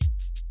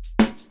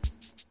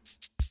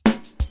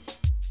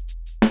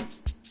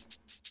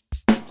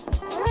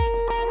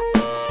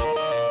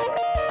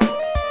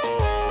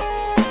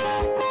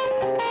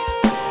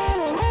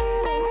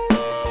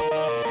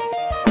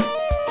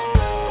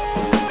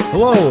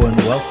and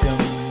welcome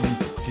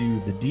to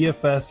the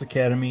DFS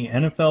Academy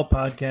NFL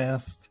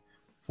podcast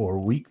for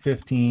Week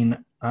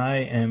 15. I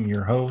am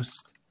your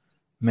host,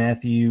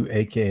 Matthew,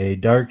 aka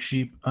Dark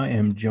Sheep. I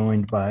am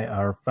joined by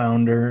our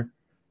founder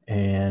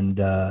and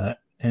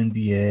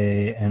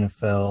NBA,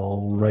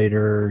 NFL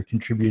writer,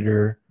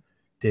 contributor,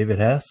 David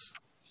Hess.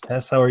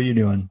 Hess, how are you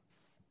doing?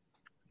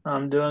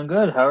 I'm doing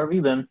good. How have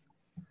you been?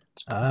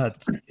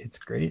 It's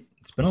great.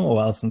 It's been a little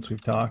while since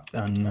we've talked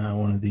on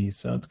one of these,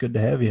 so it's good to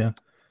have you.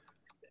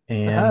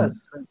 And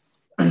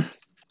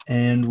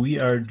we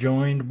are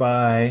joined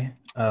by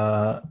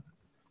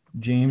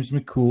James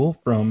McCool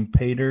from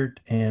Paydirt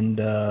and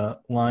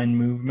Line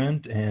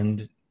Movement,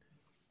 and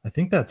I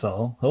think that's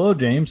all. Hello,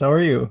 James. How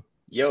are you?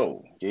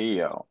 Yo.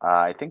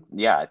 I think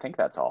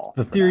that's all.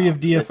 The Theory of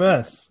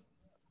DFS.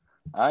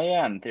 I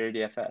am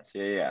Theory of DFS.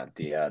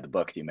 Yeah. The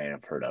book you may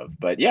have heard of.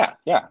 But yeah.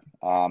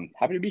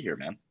 Happy to be here,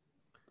 man.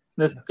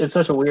 It's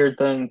such a weird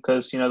thing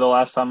because, the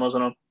last time I was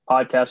on a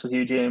podcast with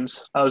you,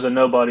 James, I was a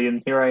nobody,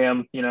 and here I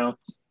am, I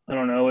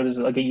don't know, what is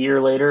it, like a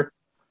year later?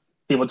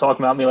 People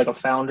talking about me like a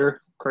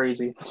founder.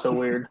 Crazy. So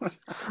weird.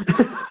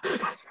 That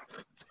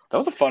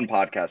was a fun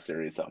podcast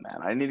series, though, man.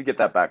 I need to get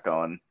that back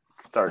going.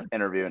 Start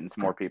interviewing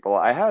some more people.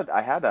 I had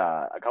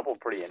a couple of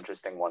pretty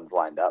interesting ones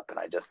lined up, and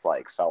I just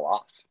fell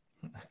off.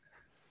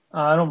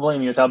 I don't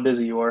blame you with how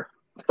busy you are.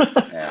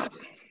 Yeah.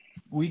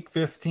 Week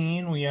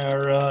 15, we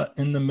are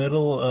in the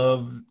middle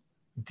of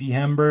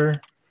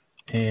December,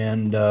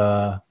 and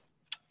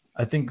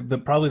I think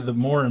probably the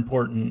more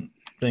important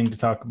thing to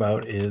talk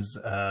about is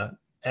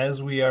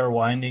as we are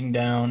winding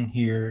down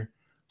here,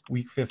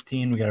 Week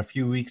 15, we got a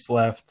few weeks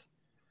left.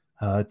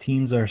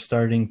 Teams are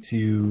starting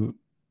to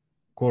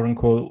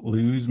quote-unquote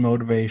lose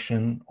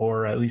motivation,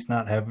 or at least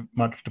not have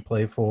much to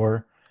play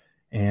for,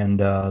 and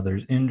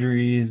there's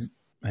injuries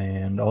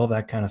and all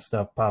that kind of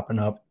stuff popping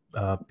up,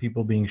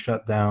 people being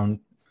shut down.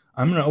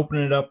 I'm going to open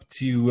it up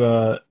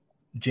to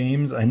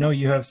James. I know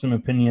you have some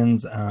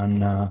opinions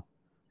on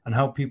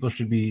how people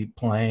should be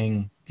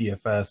playing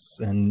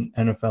DFS and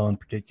NFL in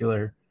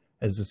particular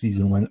as the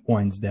season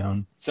winds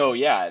down. So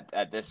yeah,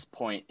 at this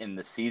point in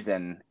the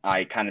season,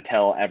 I kind of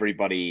tell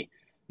everybody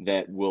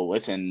that will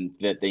listen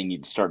that they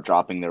need to start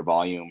dropping their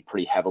volume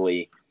pretty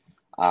heavily.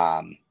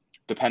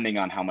 Depending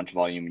on how much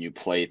volume you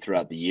play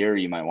throughout the year,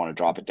 you might want to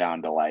drop it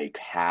down to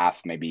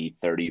half, maybe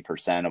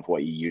 30% of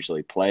what you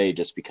usually play,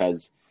 just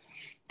because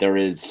there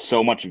is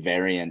so much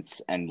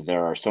variance and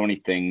there are so many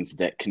things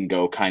that can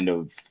go kind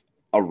of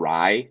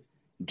awry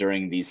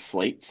during these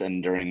slates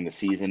and during the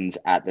seasons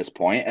at this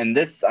point. And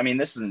this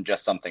isn't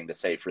just something to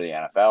say for the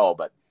NFL,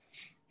 but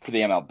for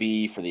the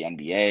MLB, for the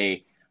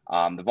NBA,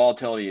 the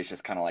volatility is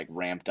just kind of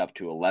ramped up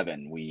to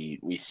 11.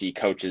 We see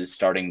coaches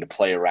starting to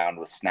play around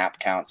with snap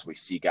counts. We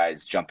see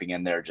guys jumping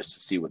in there just to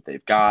see what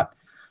they've got.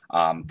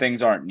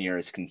 Things aren't near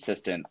as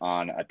consistent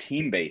on a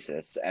team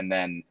basis. And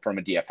then from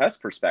a DFS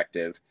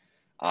perspective,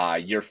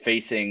 you're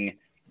facing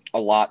a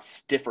lot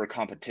stiffer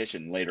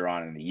competition later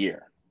on in the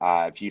year.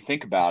 If you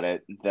think about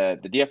it, the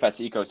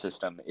DFS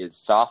ecosystem is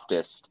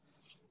softest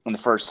in the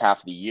first half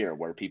of the year,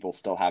 where people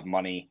still have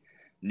money.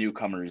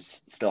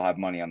 Newcomers still have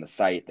money on the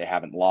site. They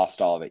haven't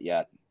lost all of it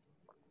yet.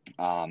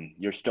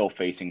 You're still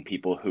facing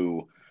people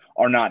who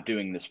are not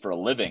doing this for a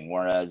living,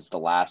 whereas the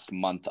last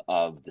month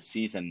of the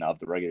season, of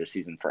the regular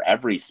season for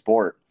every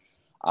sport,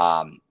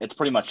 it's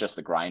pretty much just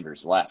the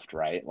grinders left,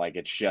 right?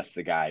 It's just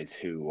the guys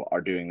who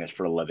are doing this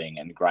for a living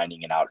and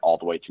grinding it out all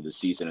the way through the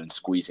season and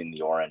squeezing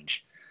the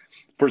orange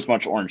for as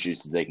much orange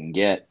juice as they can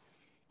get.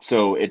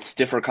 So it's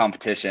stiffer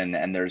competition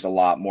and there's a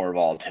lot more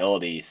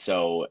volatility.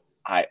 So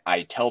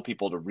I tell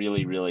people to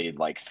really, really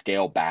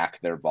scale back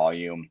their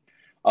volume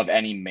of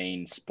any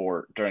main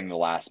sport during the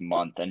last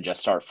month and just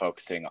start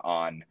focusing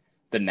on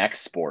the next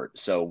sport.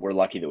 So we're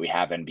lucky that we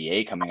have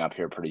NBA coming up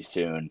here pretty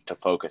soon to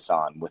focus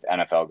on, with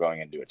NFL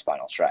going into its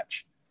final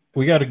stretch.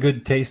 We got a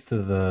good taste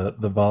of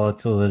the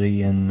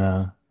volatility in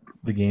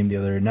the game the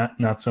other,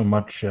 not so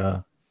much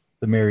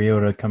the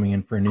Mariota coming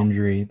in for an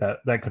injury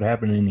that could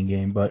happen in any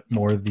game, but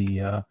more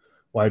the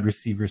wide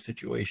receiver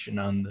situation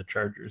on the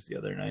Chargers the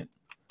other night.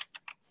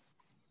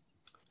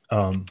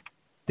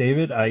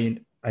 David, I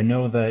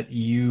know that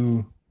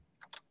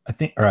I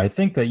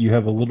think that you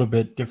have a little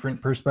bit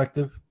different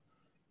perspective.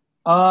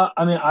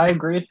 I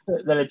agree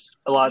that it's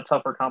a lot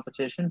tougher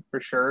competition for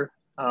sure.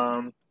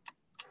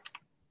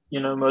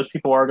 Most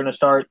people are going to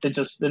start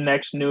just the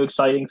next new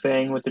exciting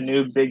thing with the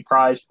new big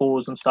prize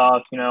pools and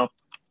stuff,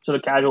 so the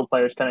casual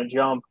players kind of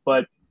jump.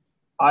 But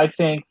I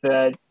think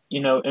that,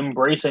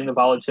 embracing the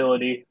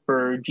volatility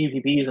for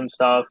GPPs and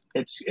stuff,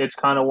 it's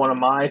kind of one of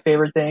my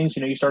favorite things.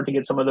 You start to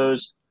get some of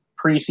those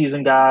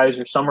preseason guys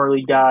or summer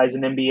league guys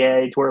in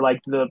NBA to where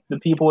the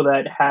people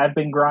that have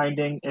been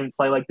grinding and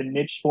play the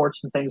niche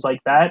sports and things like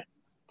that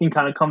can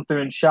kind of come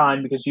through and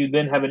shine, because you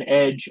then have an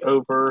edge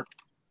over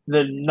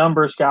the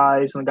numbers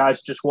guys and the guys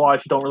who just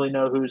watch don't really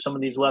know who some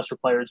of these lesser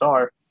players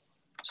are.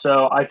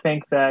 So I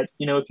think that,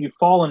 if you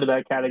fall into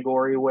that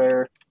category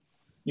where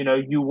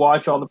you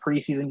watch all the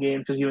preseason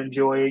games because you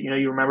enjoy it.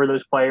 You remember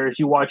those players.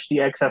 You watch the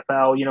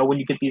XFL. When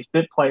you get these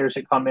bit players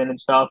that come in and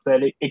stuff,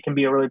 that it can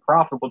be a really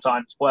profitable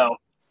time as well.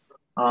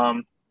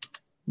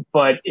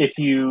 But if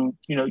you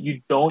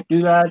don't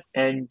do that,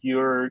 and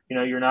you're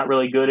not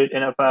really good at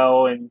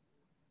NFL, and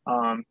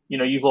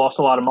you've lost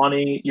a lot of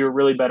money, you're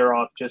really better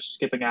off just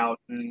skipping out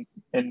and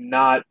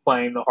not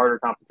playing the harder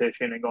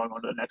competition and going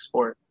on to the next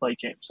sport, like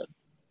James said.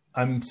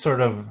 I'm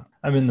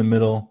in the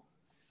middle.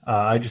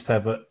 I just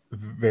have a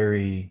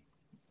very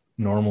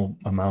normal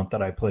amount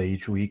that I play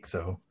each week.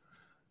 So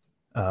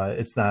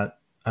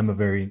I'm a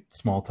very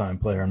small time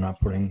player. I'm not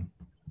putting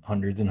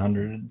hundreds and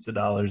hundreds of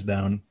dollars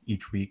down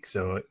each week.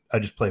 So I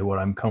just play what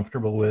I'm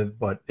comfortable with,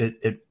 but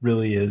it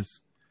really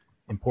is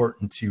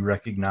important to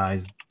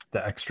recognize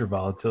the extra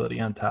volatility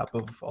on top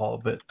of all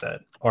of it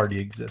that already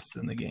exists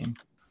in the game.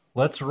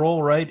 Let's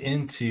roll right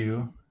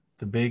into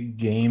the big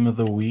game of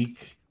the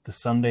week, the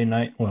Sunday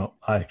night. Well,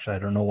 actually, I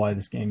don't know why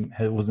this game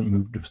wasn't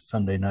moved to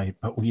Sunday night,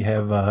 but we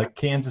have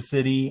Kansas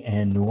City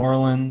and New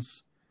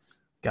Orleans.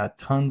 Got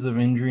tons of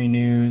injury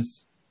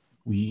news.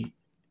 We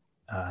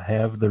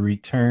have the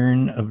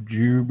return of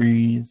Drew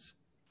Brees,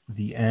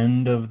 the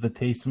end of the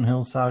Taysom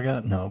Hill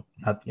saga. No,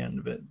 not the end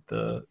of it.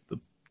 The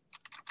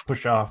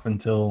push off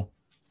until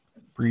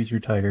Brees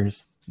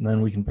retires, and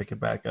then we can pick it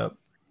back up.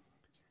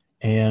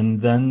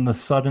 And then the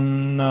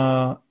sudden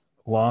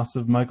loss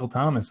of Michael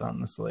Thomas on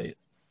the slate.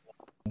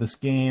 This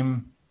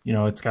game,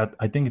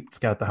 I think it's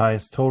got the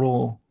highest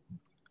total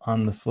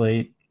on the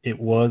slate. It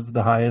was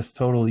the highest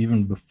total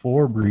even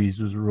before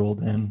Brees was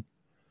ruled in.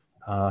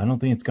 I don't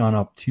think it's gone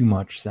up too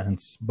much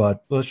since,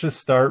 but let's just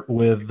start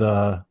with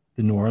the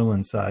New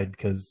Orleans side,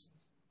 because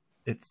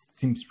it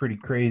seems pretty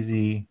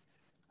crazy,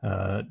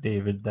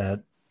 David,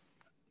 that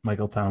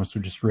Michael Thomas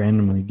would just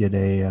randomly get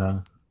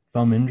a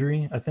thumb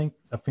injury, I think,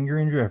 a finger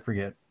injury, I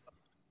forget.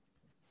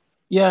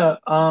 Yeah,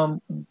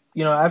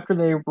 after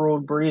they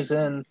ruled Brees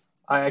in,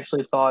 I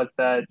actually thought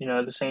that,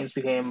 the Saints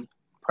became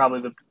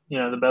probably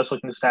the best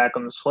looking stack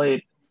on the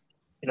slate.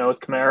 With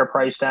Kamara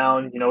priced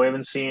down, we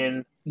haven't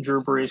seen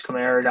Drew Brees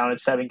Kamara down at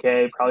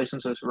 7K probably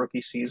since his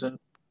rookie season.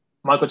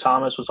 Michael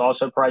Thomas was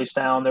also priced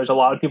down. There's a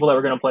lot of people that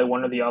were going to play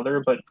one or the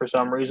other, but for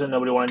some reason,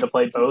 nobody wanted to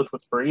play both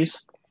with Brees.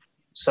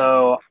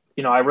 So,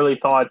 I really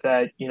thought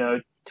that,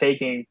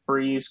 taking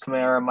Brees,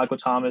 Kamara, Michael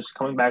Thomas,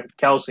 coming back with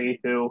Kelsey,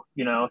 who,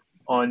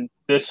 on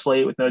this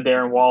slate with no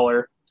Darren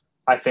Waller,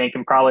 I think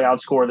can probably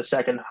outscore the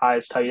second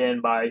highest tight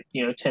end by,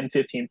 10,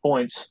 15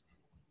 points.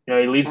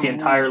 He leads the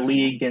entire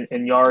league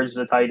in yards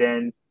as a tight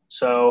end.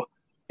 So,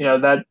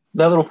 that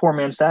little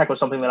four-man stack was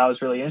something that I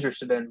was really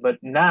interested in. But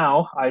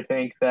now I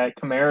think that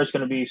Kamara is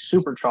going to be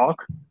super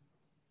chalk,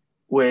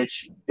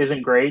 which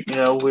isn't great.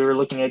 We were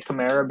looking at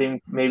Kamara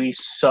being maybe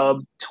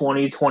sub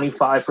 20,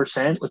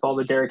 25% with all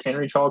the Derrick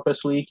Henry chalk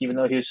this week, even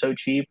though he was so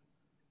cheap.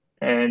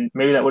 And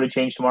maybe that would have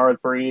changed tomorrow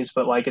with Brees,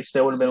 but it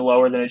still would have been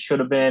lower than it should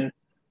have been.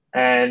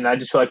 And I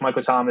just feel like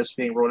Michael Thomas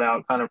being ruled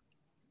out kind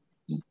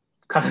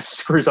of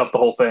screws up the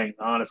whole thing,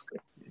 honestly.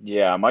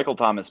 Yeah, Michael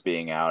Thomas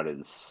being out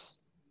is,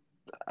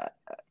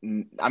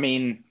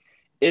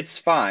 it's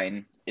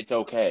fine. It's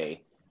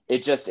okay.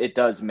 It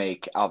does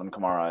make Alvin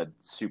Kamara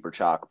super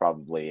chalk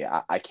probably.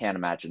 I can't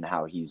imagine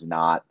how he's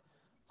not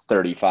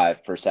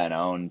 35%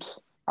 owned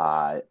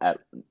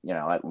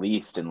at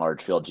least in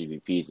large field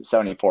GPPs at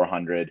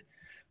 7,400,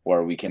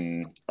 where we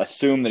can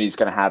assume that he's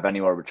going to have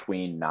anywhere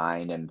between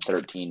 9 and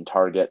 13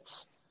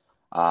 targets.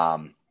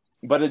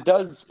 But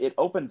it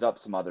opens up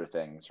some other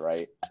things,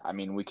 right?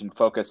 We can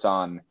focus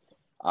on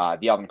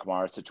the Alvin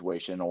Kamara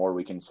situation, or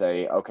we can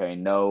say, okay,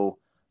 no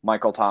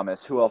Michael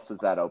Thomas. Who else does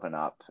that open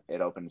up?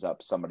 It opens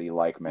up somebody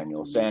like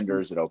Emmanuel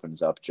Sanders. It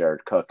opens up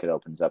Jared Cook. It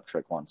opens up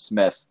Tre'Quan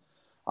Smith.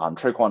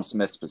 Tre'Quan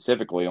Smith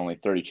specifically, only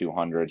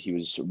 3,200. He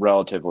was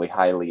relatively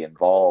highly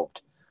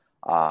involved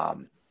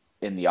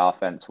in the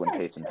offense when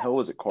Taysom Hill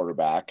was at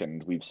quarterback,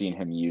 and we've seen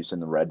him used in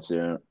the red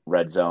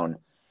zone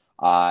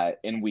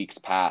in weeks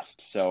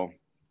past. So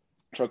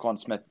Tre'Quan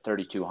Smith,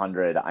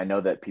 3,200. I know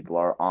that people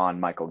are on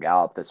Michael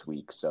Gallup this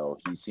week, so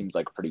he seems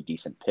like a pretty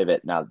decent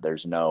pivot now that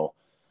there's no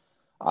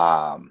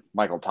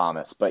Michael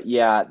Thomas. But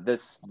yeah,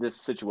 this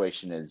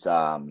situation is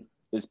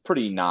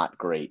pretty not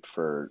great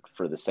for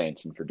the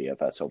Saints and for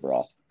DFS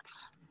overall.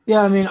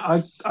 Yeah,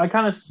 I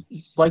kind of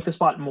like the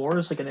spot more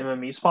as like an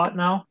MME spot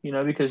now,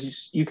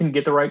 because you can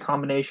get the right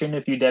combination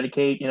if you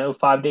dedicate,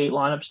 5 to 8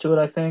 lineups to it,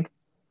 I think.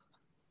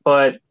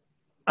 But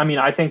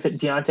I think that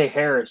Deontay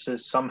Harris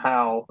is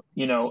somehow,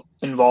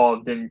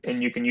 involved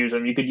and you can use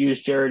him. You could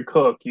use Jared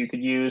Cook. You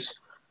could use,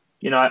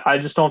 I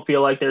just don't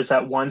feel like there's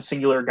that one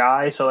singular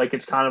guy. So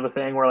it's kind of a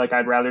thing where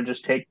I'd rather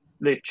just take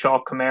the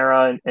chalk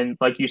Kamara and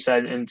like you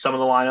said, in some of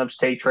the lineups,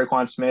 take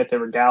Tre'Quan Smith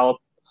over Gallup.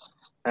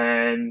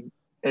 And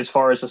as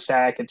far as a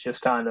stack, it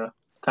just kind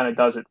of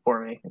does it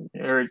for me,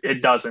 or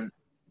it doesn't.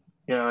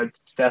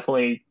 It's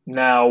definitely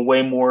now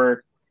way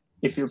more.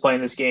 If you're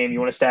playing this game, you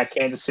want to stack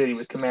Kansas City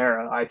with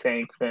Kamara, I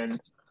think, than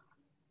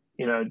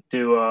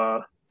do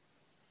a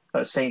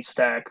Saints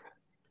stack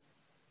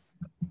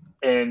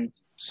in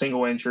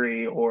single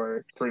injury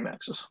or 3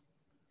 maxes.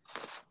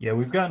 Yeah,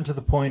 we've gotten to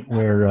the point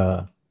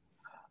where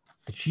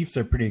the Chiefs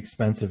are pretty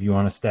expensive. You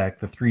want to stack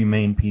the three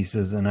main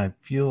pieces, and I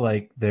feel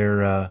like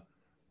their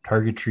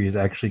target tree is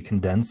actually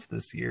condensed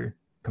this year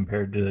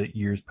compared to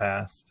years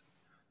past.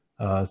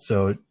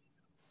 So,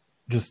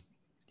 just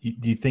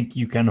do you think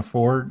you can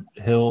afford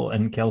Hill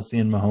and Kelsey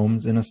and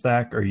Mahomes in a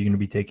stack, or are you going to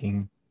be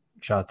taking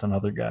shots on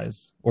other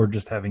guys, or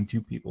just having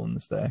two people in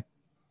the stack?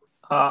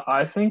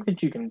 I think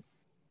that you can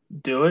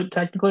do it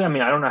technically. I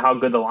mean, I don't know how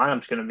good the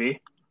lineup's going to be,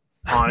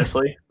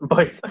 honestly,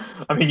 but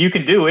I mean, you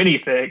can do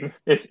anything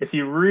if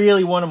you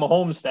really want a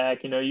Mahomes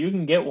stack. You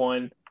can get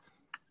one.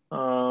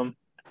 Um,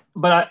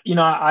 but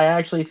I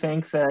actually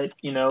think that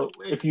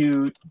if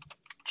you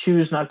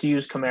choose not to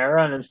use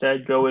Kamara and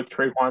instead go with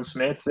Traquan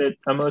Smith at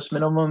a most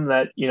minimum,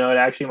 that it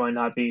actually might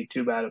not be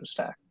too bad of a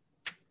stack.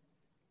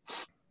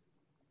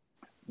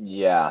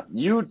 Yeah,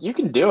 you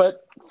can do it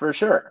for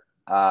sure.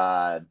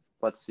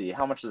 Let's see,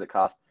 how much does it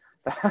cost?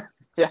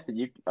 Yeah,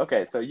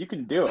 okay, so you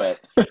can do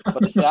it, but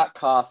the stack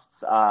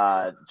costs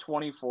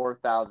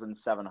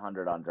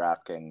 24,700 on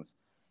DraftKings,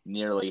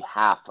 nearly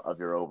half of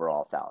your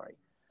overall salary.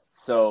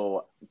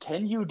 So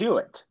can you do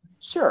it?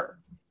 Sure,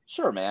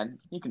 man,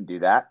 you can do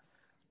that.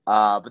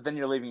 But then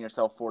you're leaving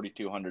yourself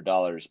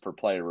 $4,200 per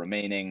player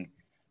remaining.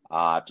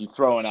 If you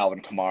throw in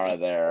Alvin Kamara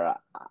there,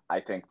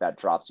 I think that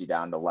drops you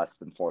down to less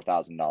than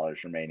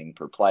 $4,000 remaining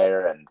per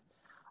player. And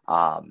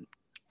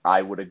I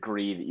would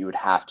agree that you would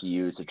have to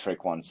use a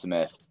Traquan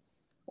Smith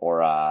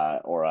or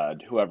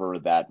whoever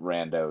that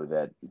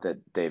rando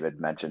that David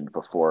mentioned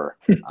before.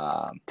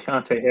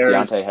 Deontay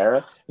Harris. Deontay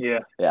Harris? Yeah.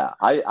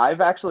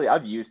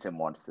 I've used him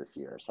once this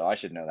year, so I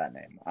should know that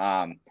name.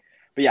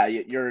 But yeah,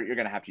 you're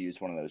going to have to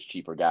use one of those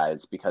cheaper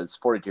guys because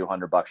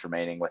 $4,200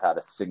 remaining without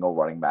a single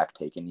running back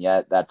taken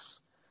yet.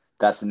 That's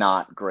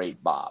not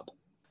great, Bob.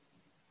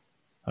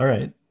 All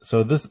right.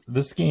 So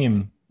this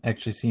game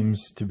actually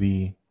seems to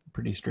be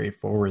pretty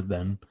straightforward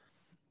then.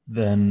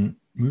 Then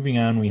moving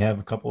on, we have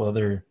a couple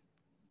other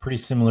pretty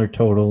similar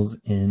totals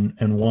and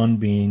one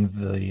being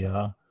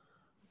the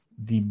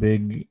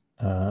big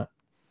I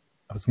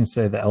was going to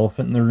say the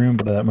elephant in the room,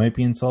 but that might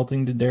be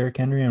insulting to Derrick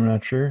Henry. I'm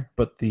not sure.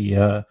 But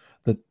the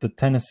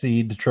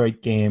Tennessee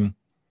Detroit game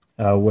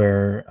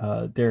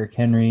where Derrick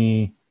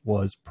Henry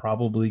was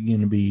probably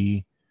going to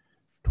be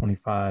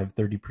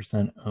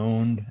 25-30%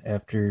 owned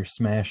after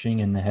smashing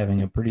and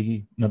having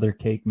another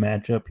cake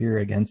matchup here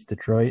against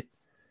Detroit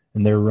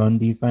and their run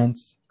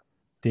defense.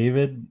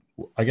 David,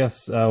 I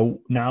guess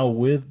now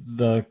with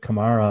the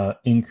Kamara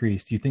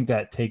increase, do you think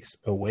that takes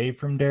away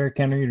from Derrick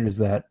Henry, or does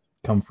that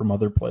come from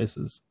other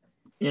places?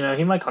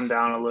 He might come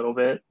down a little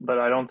bit, but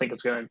I don't think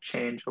it's going to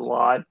change a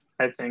lot.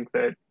 I think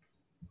that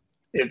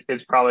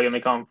it's probably going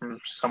to come from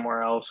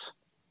somewhere else.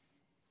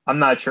 I'm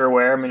not sure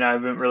where. I mean, I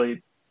haven't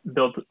really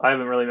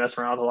messed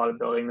around with a lot of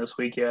building this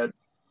week yet.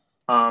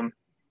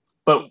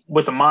 But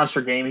with the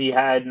monster game he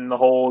had and the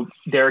whole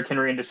Derrick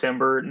Henry in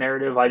December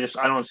narrative, I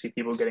don't see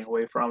people getting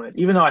away from it.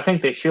 Even though I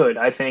think they should.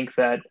 I think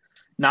that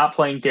not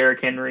playing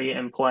Derrick Henry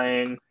and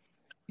playing,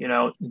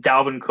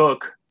 Dalvin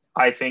Cook,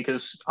 I think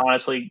is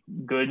honestly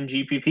good in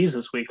GPPs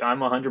this week. I'm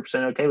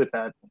 100% okay with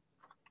that.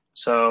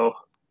 So,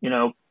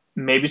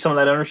 maybe some of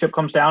that ownership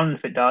comes down. And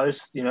if it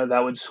does,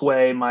 that would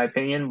sway my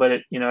opinion. But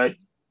at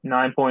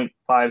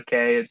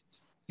 9.5K,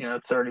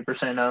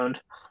 30% owned,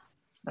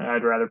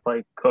 I'd rather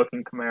play Cook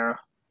and Kamara.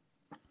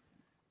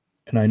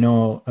 And I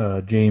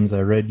know, James, I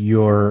read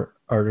your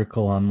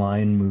article on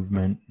Line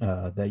Movement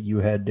that you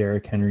had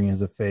Derrick Henry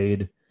as a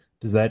fade.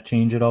 Does that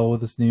change at all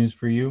with this news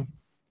for you?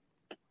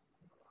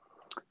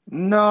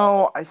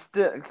 No,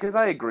 because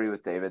I agree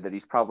with David that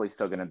he's probably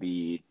still going to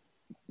be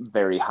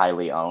very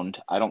highly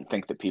owned. I don't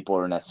think that people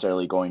are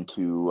necessarily going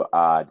to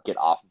get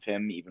off of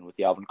him, even with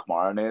the Alvin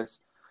Kamara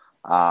news.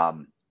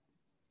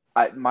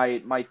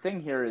 My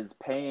thing here is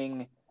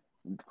paying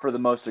for the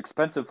most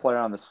expensive player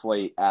on the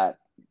slate at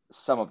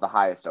some of the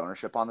highest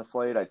ownership on the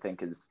slate, I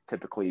think is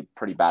typically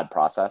pretty bad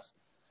process.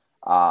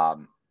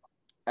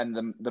 And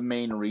the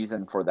main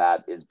reason for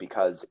that is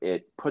because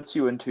it puts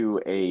you into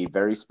a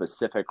very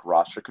specific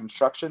roster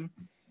construction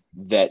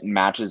that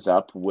matches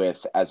up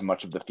with as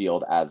much of the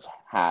field as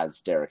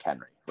has Derrick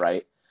Henry,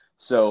 right?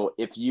 So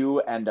if you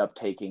end up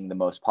taking the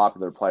most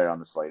popular player on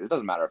the slate, it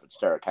doesn't matter if it's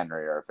Derrick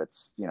Henry or if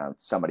it's,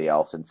 somebody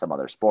else in some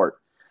other sport.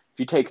 If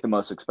you take the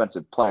most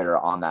expensive player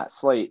on that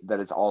slate, that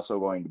is also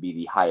going to be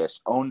the highest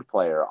owned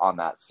player on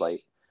that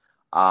slate.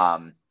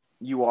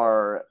 You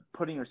are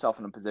putting yourself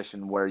in a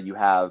position where you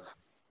have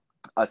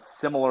a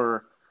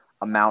similar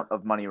amount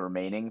of money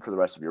remaining for the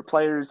rest of your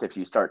players. If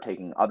you start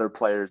taking other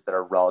players that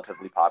are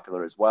relatively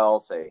popular as well,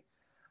 say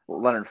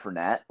Leonard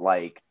Fournette,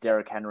 like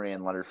Derrick Henry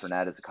and Leonard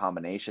Fournette as a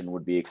combination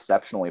would be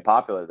exceptionally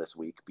popular this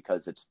week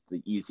because it's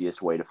the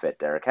easiest way to fit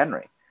Derrick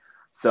Henry.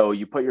 So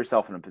you put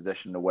yourself in a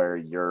position to where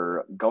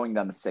you're going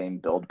down the same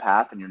build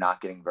path and you're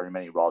not getting very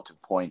many relative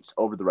points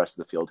over the rest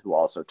of the field who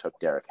also took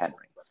Derrick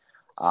Henry.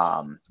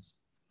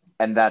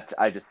 And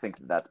I just think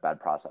that's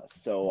bad process.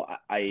 So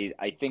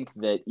I think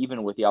that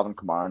even with the Alvin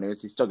Kamara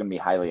news, he's still going to be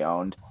highly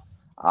owned.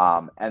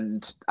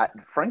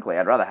 Frankly,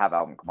 I'd rather have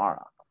Alvin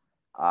Kamara.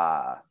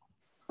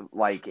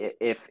 like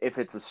if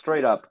it's a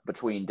straight up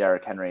between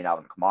Derrick Henry and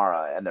Alvin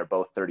Kamara, and they're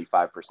both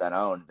 35%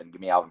 owned, then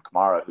give me Alvin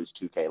Kamara, who's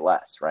 2K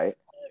less, right?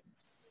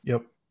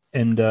 Yep.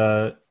 And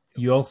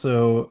you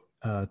also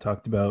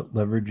talked about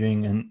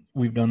leveraging, and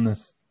we've done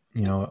this,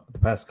 the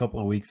past couple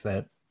of weeks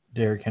that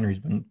Derrick Henry's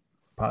been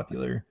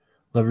popular,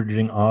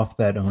 leveraging off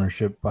that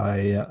ownership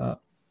by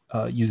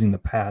using the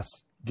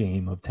pass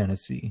game of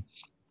Tennessee.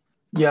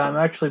 Yeah, I'm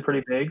actually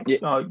pretty big.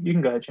 Yeah. You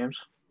can go ahead,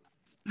 James.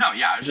 No,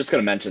 yeah, I was just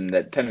going to mention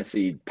that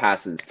Tennessee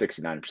passes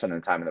 69% of the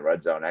time in the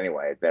red zone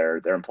anyway.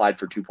 They're implied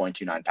for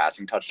 2.29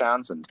 passing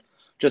touchdowns and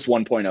just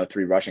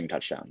 1.03 rushing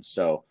touchdowns.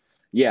 So,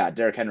 yeah,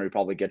 Derrick Henry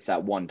probably gets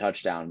that one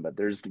touchdown, but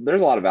there's a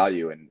lot of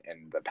value in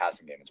the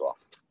passing game as well.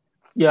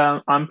 Yeah,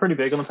 I'm pretty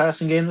big on the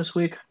passing game this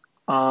week.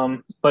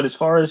 But as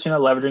far as,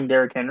 leveraging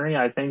Derrick Henry,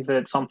 I think that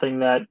it's something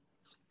that,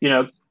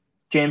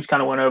 James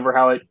kind of went over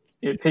how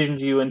it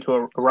pigeons you into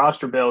a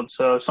roster build.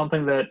 So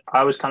something that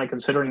I was kind of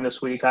considering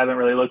this week, I haven't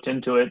really looked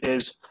into it,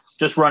 is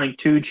just running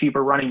 2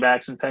 cheaper running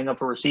backs and paying up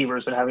for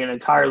receivers and having an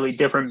entirely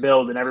different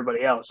build than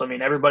everybody else. I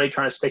mean, everybody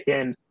trying to stick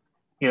in,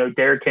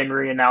 Derrick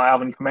Henry and now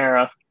Alvin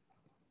Kamara.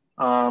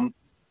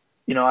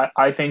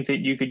 I think that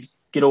you could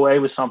get away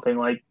with something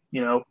like,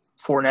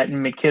 Fournette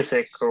and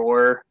McKissick,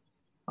 or,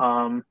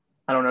 I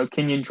don't know,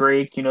 Kenyon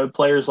Drake,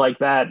 players like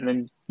that. And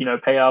then,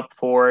 pay up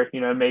for,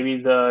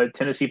 maybe the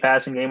Tennessee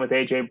passing game with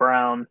A.J.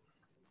 Brown,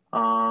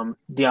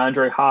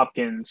 DeAndre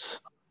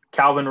Hopkins,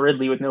 Calvin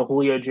Ridley with no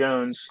Julio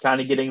Jones,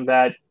 kind of getting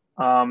that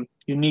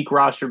unique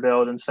roster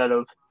build instead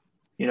of,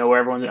 where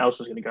everyone else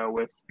is going to go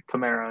with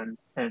Kamara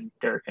and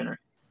Derrick Henry.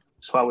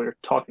 That's why we were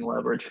talking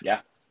leverage.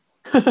 Yeah.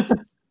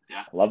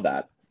 Yeah, love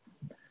that.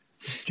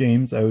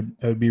 James, I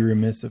would be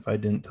remiss if I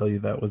didn't tell you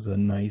that was a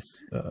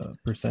nice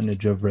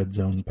percentage of red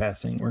zone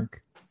passing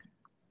work.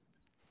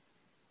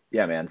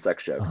 Yeah, man,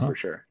 sex jokes for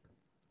sure.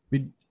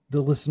 The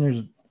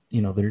listeners,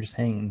 they're just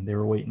hanging. They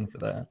were waiting for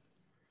that.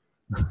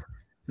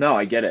 No,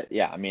 I get it.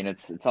 Yeah, I mean,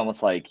 it's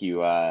almost like you,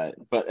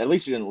 but at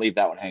least you didn't leave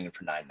that one hanging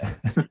for 9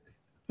 minutes.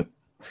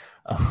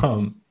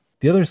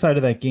 The other side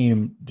of that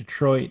game,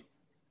 Detroit,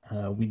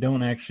 we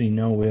don't actually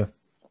know if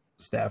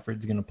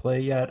Stafford's going to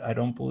play yet. I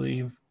don't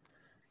believe.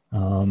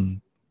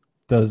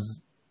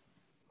 Does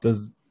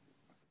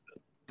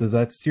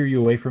that steer you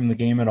away from the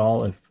game at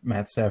all if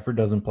Matt Stafford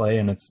doesn't play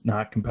and it's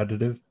not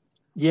competitive?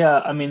 Yeah,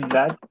 I mean,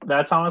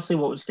 that's honestly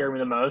what would scare me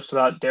the most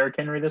about Derrick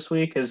Henry this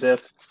week, is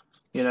if,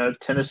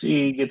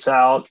 Tennessee gets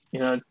out,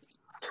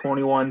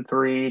 21-3,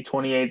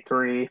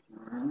 28-3,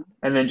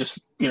 and then just,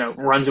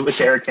 runs it with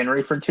Derrick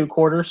Henry for 2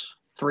 quarters,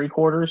 3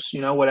 quarters,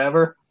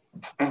 whatever.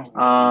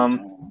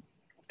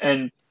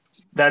 And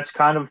that's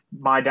kind of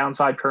my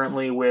downside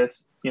currently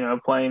with,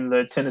 playing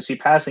the Tennessee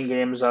passing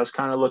games. I was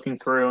kind of looking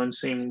through and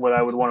seeing what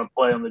I would want to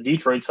play on the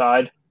Detroit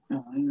side.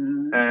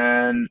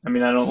 And, I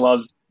mean, I don't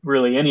love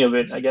really any of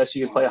it. I guess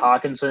you could play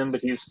Hawkinson,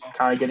 but he's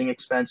kind of getting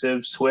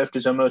expensive. Swift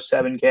is almost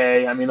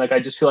 $7K. I mean, I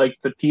just feel like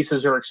the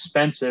pieces are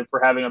expensive for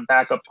having a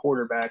backup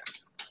quarterback,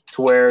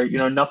 to where,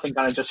 nothing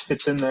kind of just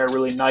fits in there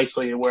really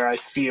nicely to where I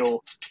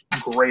feel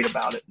great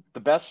about it.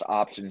 The best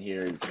option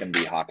here is going to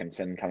be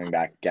Hawkinson coming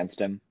back against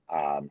him,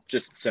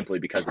 just simply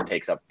because it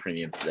takes up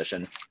premium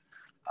position.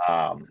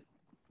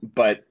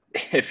 But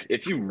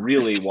if you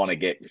really want to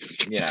get,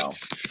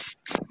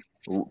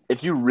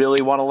 if you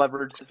really want to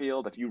leverage the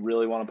field, if you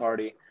really want to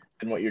party,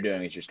 then what you're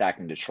doing is you're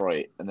stacking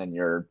Detroit, and then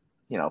you're,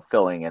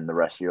 filling in the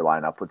rest of your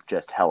lineup with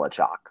just hella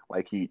chalk.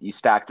 Like you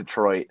stack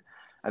Detroit,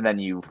 and then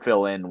you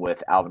fill in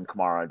with Alvin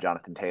Kamara,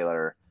 Jonathan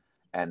Taylor,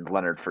 and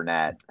Leonard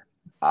Fournette,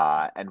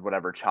 and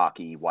whatever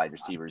chalky wide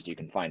receivers you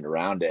can find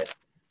around it.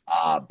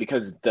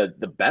 Because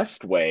the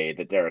best way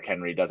that Derrick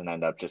Henry doesn't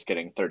end up just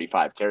getting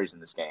 35 carries in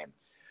this game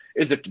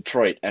is if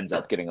Detroit ends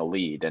up getting a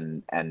lead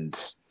and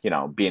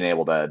being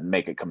able to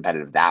make it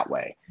competitive that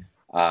way.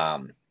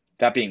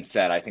 That being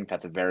said, I think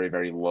that's a very,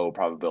 very low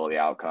probability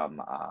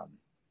outcome.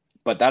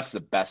 But that's the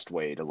best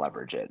way to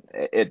leverage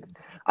it.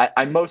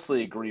 I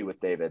mostly agree with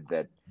David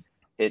that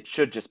it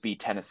should just be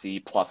Tennessee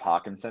plus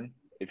Hawkinson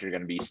if you're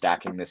going to be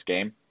stacking this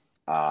game.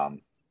 But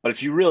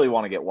if you really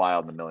want to get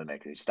wild in the Millie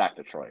Maker, you stack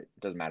Detroit.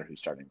 It doesn't matter who's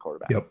starting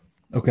quarterback. Yep.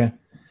 Okay.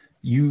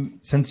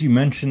 Since you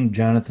mentioned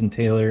Jonathan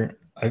Taylor,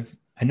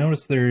 I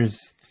noticed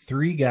there's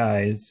 3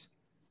 guys,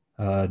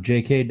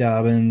 J.K.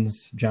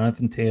 Dobbins,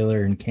 Jonathan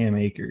Taylor, and Cam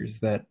Akers,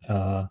 that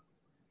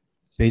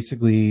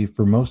basically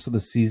for most of the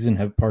season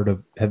have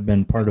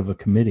been part of a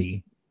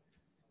committee.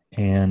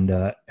 And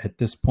at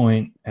this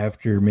point,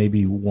 after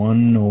maybe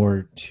 1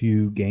 or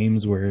 2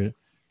 games where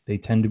they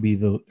have tended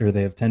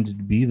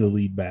to be the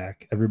lead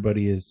back,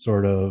 everybody is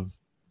sort of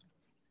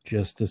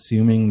just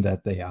assuming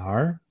that they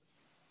are.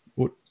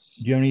 Do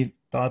you have any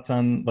thoughts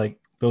on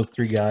those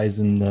 3 guys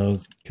in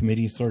those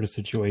committee sort of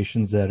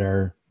situations that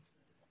are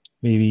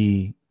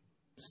maybe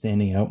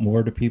standing out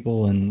more to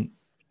people and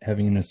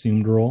having an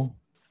assumed role?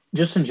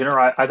 Just in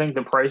general, I think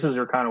the prices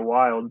are kind of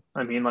wild.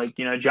 I mean,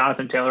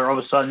 Jonathan Taylor all of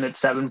a sudden at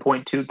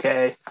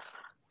 7.2K,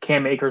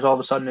 Cam Akers all of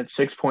a sudden at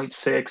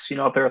 6.6,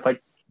 up there with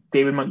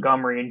David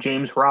Montgomery and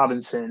James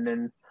Robinson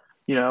and,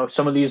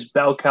 some of these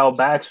bell cow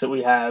backs that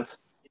we have.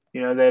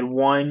 You know, they had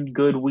one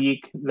good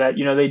week that,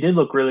 you know, they did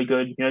look really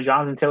good. You know,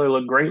 Jonathan Taylor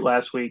looked great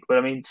last week, but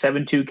I mean,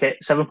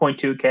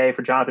 7.2K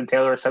for Jonathan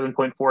Taylor,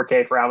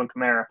 7.4K for Alvin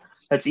Kamara.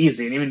 That's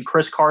easy. And even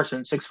Chris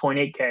Carson,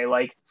 6.8K.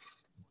 Like,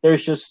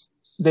 there's just,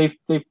 they've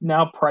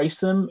now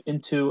priced them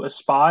into a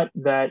spot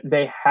that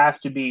they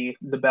have to be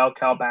the bell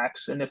cow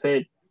backs. And if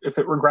it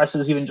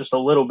regresses even just a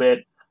little bit,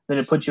 then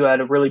it puts you at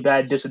a really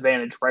bad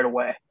disadvantage right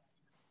away.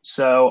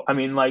 So, I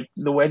mean, like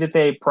the way that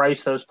they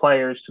price those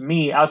players to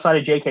me, outside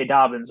of J.K.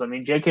 Dobbins, I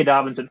mean, J.K.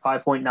 Dobbins at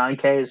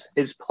 5.9K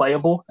is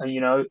playable. And, you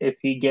know, if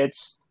he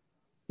gets,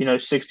 you know,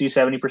 60,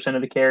 70%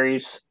 of the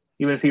carries,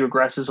 even if he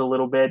regresses a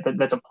little bit,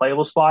 that's a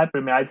playable spot.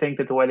 But I mean, I think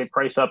that the way they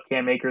priced up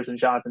Cam Akers and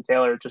Jonathan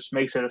Taylor just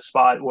makes it a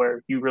spot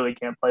where you really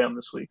can't play them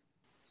this week.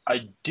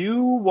 I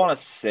do want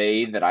to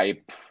say that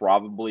I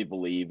probably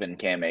believe in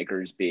Cam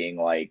Akers being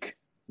like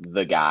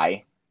the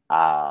guy.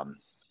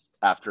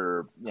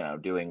 After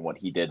doing what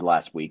he did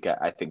last week,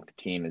 I think the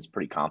team is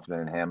pretty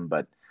confident in him.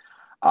 But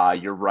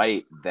you're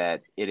right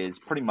that it is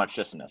pretty much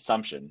just an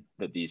assumption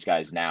that these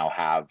guys now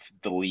have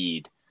the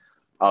lead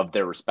of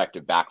their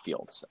respective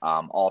backfields.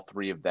 All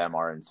three of them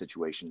are in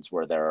situations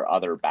where there are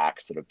other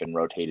backs that have been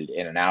rotated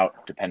in and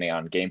out depending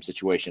on game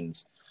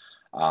situations.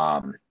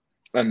 And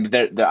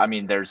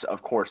there's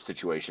of course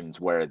situations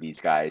where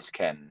these guys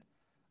can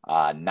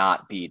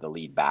not be the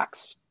lead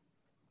backs.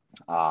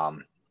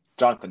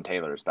 Jonathan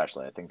Taylor,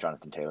 especially. I think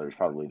Jonathan Taylor is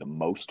probably the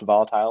most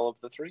volatile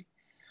of the three.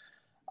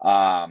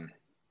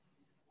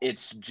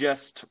 It's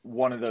just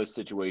one of those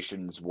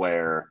situations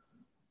where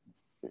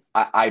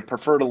I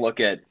prefer to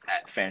look at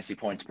fantasy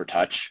points per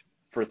touch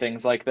for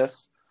things like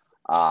this,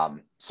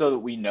 so that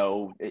we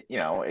know,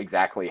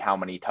 exactly how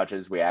many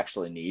touches we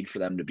actually need for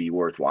them to be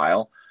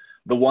worthwhile.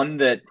 The one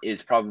that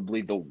is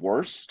probably the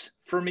worst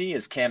for me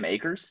is Cam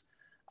Akers.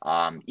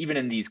 Even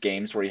in these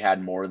games where he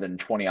had more than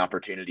 20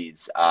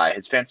 opportunities,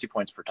 his fantasy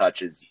points per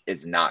touch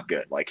is not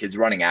good. Like his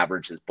running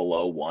average is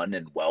below 1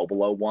 and well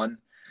below 1.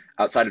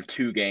 Outside of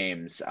two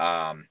games,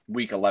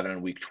 week 11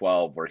 and week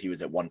 12, where he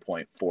was at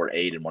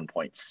 1.48 and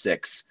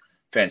 1.6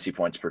 fantasy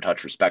points per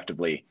touch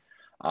respectively.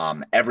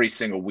 Every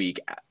single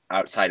week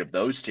outside of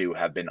those two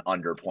have been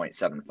under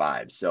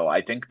 0.75. So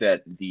I think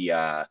that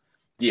the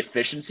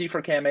efficiency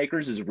for Cam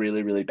Akers is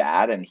really, really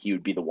bad, and he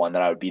would be the one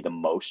that I would be the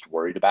most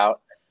worried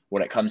about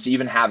when it comes to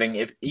even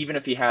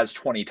if he has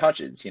 20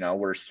 touches.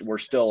 We're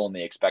still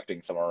only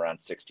expecting somewhere around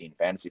 16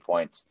 fantasy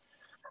points,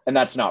 and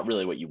that's not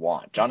really what you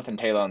want. Jonathan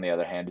Taylor, on the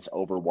other hand, is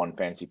over 1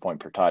 fantasy point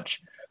per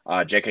touch.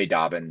 J.K.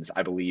 Dobbins,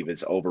 I believe,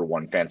 is over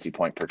 1 fantasy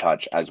point per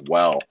touch as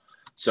well.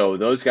 So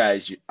those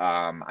guys,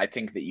 I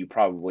think that you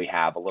probably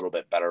have a little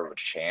bit better of a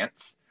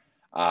chance.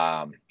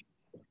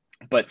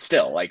 But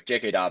still, like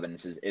J.K.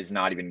 Dobbins is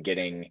not even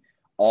getting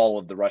all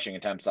of the rushing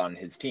attempts on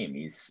his team.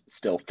 He's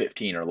still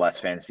 15 or less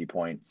fantasy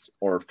points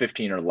or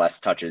 15 or less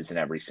touches in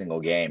every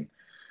single game.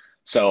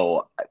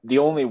 So the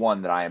only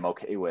one that I am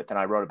okay with, and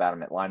I wrote about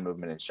him at Line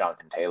Movement, is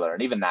Jonathan Taylor.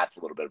 And even that's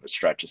a little bit of a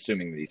stretch,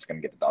 assuming that he's going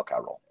to get the bell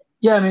cow role.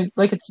 Yeah, I mean,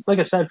 like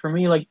I said, for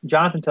me, like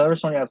Jonathan Taylor is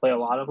something I played a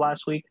lot of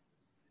last week,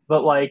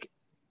 but like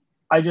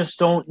I just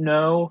don't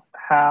know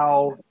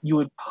how you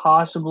would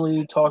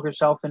possibly talk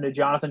yourself into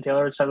Jonathan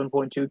Taylor at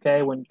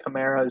 7.2K when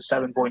Kamara is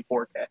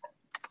 7.4K.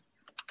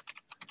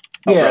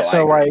 Yeah,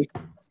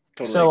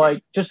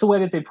 just the way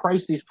that they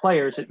price these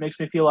players, it makes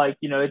me feel like,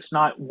 it's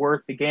not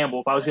worth the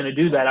gamble. If I was going to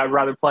do that, I'd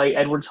rather play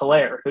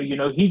Edwards-Helaire, who,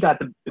 he got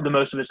the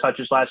most of his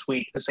touches last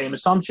week, the same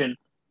assumption,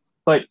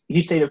 but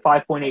he stayed at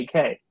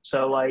 5.8K.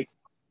 So, like,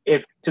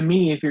 if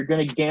you're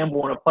going to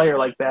gamble on a player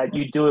like that,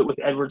 you do it with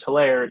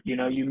Edwards-Helaire.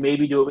 You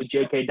maybe do it with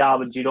J.K.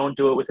 Dobbins. You don't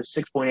do it with a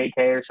 6.8K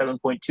or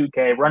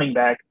 7.2K running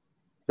back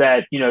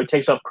that,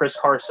 takes up Chris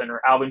Carson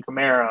or Alvin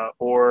Kamara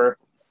or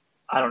 –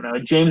 I don't know,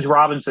 James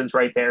Robinson's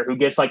right there, who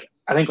gets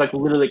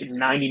literally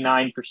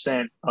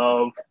 99%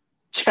 of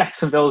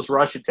Jacksonville's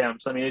rush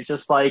attempts. I mean, it's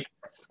just like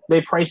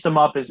they priced them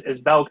up as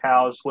bell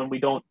cows when we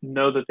don't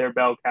know that they're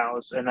bell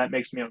cows, and that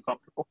makes me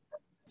uncomfortable.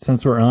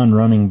 Since we're on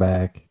running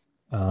back,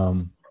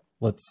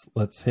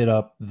 let's hit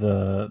up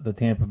the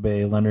Tampa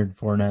Bay Leonard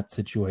Fournette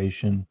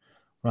situation.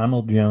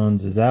 Ronald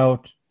Jones is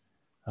out.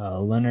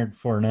 Leonard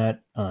Fournette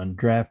on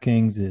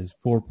DraftKings is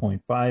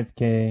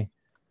 4.5K.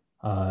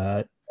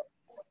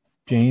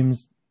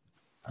 James,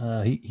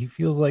 he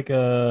feels like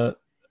a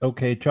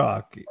okay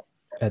chalk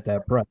at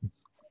that price.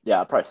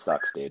 Yeah, price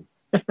sucks, dude.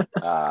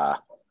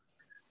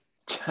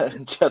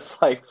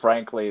 Just like,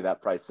 frankly,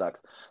 that price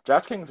sucks.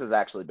 DraftKings has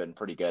actually been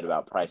pretty good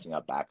about pricing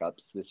up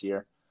backups this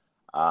year.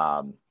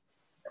 And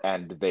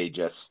they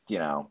just,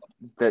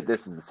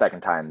 this is the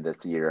second time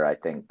this year, I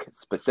think,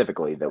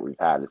 specifically, that we've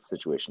had a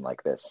situation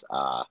like this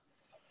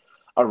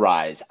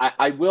arise.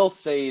 I will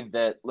say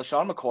that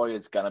LeSean McCoy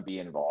is going to be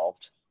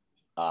involved.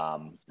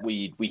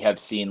 We have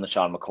seen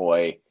LeSean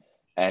McCoy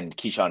and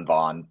Keyshawn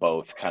Vaughn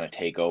both kind of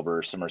take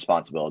over some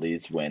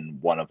responsibilities when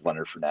one of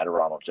Leonard Fournette or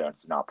Ronald Jones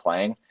is not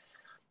playing.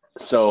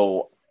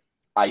 So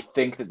I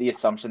think that the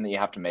assumption that you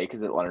have to make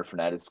is that Leonard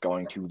Fournette is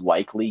going to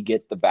likely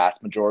get the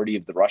vast majority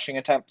of the rushing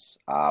attempts,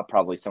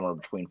 probably somewhere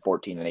between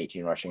 14 and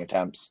 18 rushing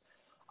attempts.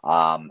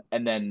 And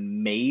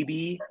then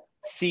maybe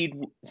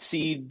cede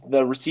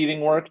the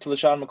receiving work to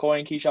LaShawn McCoy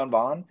and Keyshawn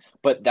Vaughn,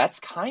 but that's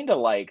kind of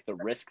like the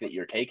risk that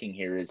you're taking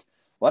here is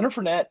Leonard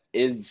Fournette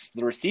is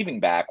the receiving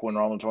back when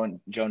Ronald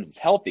Jones is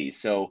healthy.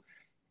 So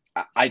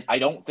I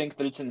don't think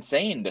that it's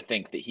insane to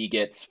think that he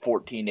gets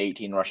 14 to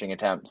 18 rushing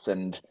attempts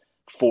and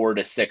 4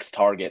 to 6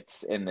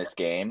 targets in this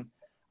game.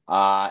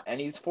 And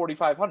he's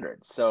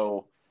 4,500.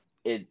 So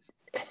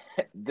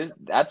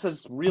that's a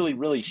really,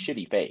 really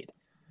shitty fade.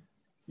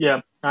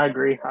 Yeah, I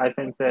agree. I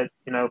think that,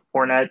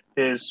 Fournette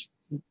is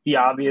the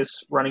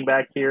obvious running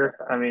back here.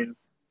 I mean,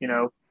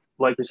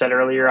 like we said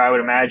earlier, I would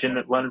imagine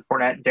that Leonard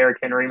Fournette, Derrick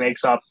Henry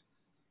makes up,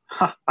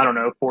 40%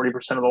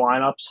 of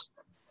the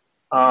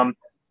lineups.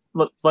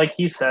 Like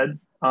he said,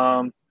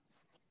 Leonard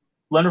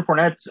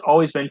Fournette's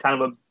always been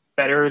kind of a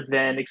better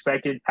than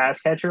expected pass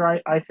catcher,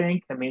 I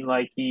think. I mean,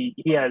 like he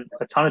had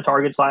a ton of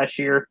targets last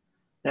year.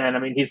 And I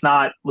mean, he's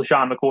not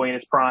LaShawn McCoy in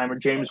his prime or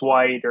James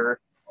White or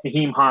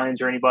Naheem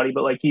Hines or anybody,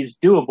 but like he's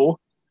doable.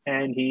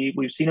 And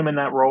we've seen him in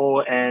that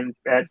role. And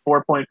at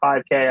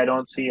 4.5K, I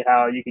don't see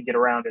how you could get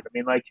around it. I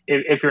mean, like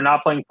if you're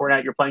not playing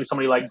Fournette, you're playing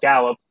somebody like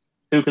Gallup,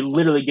 who could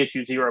literally get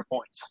you 0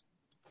 points.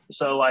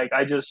 So like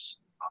I just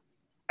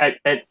at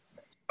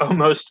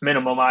almost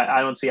minimum,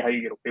 I don't see how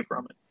you get away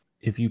from it.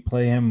 If you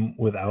play him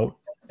without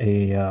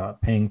a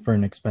paying for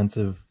an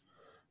expensive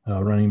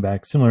running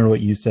back, similar to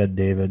what you said,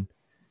 David,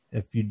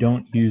 if you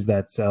don't use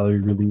that salary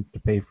relief to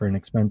pay for an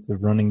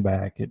expensive running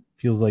back, it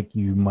feels like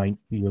you might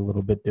be a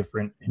little bit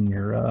different in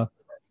your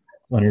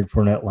Leonard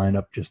Fournette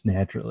lineup just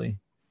naturally.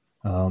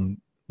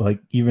 Like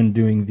even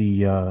doing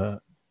the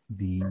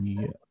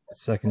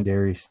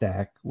secondary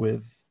stack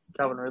with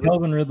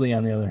Calvin Ridley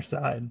on the other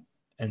side,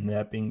 and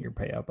that being your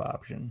pay up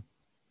option.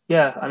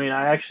 Yeah, I mean,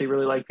 I actually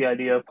really like the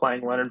idea of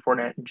playing Leonard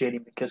Fournette and J.D.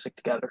 McKissic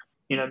together.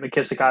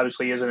 McKissic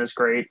obviously isn't as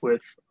great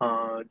with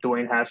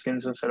Dwayne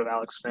Haskins instead of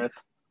Alex Smith.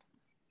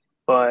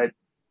 But,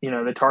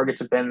 the targets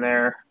have been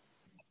there.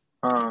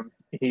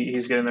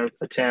 He's getting their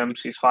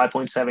attempts. He's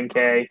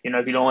 5.7K.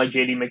 If you don't like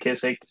J.D.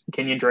 McKissic,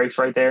 Kenyon Drake's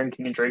right there, and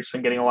Kenyon Drake's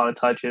been getting a lot of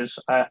touches.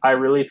 I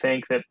really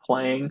think that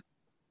playing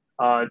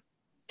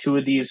two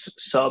of these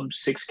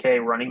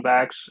sub-6K running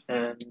backs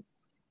and,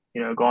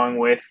 going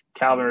with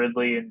Calvin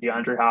Ridley and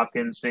DeAndre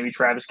Hopkins, maybe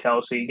Travis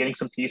Kelce, getting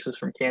some pieces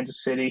from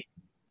Kansas City,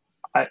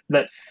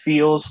 that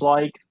feels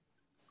like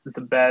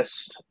the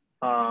best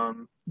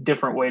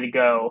different way to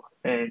go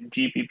in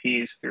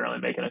GPPs if you're only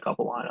making a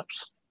couple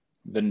lineups.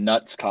 The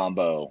nuts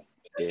combo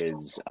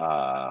is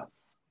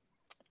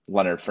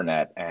Leonard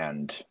Fournette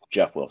and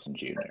Jeff Wilson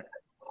Jr.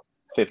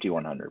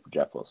 5,100 for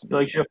Jeff Wilson. You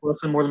like Jeff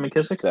Wilson more than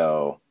McKissic?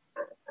 So,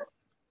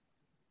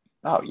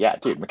 oh yeah,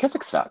 dude,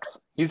 McKissic sucks.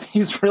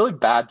 He's really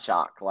bad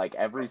chalk. Like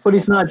every. But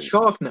he's not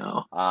chalk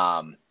now.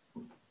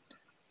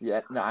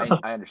 Yeah, no,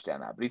 I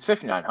understand that, but he's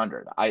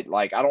 5,900. I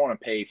don't want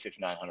to pay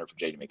 5,900 for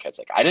J.D.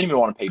 McKissic. I didn't even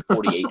want to pay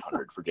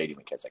 4,800 for J.D.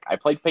 McKissic. I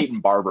played Peyton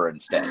Barber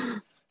instead.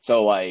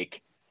 So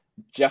like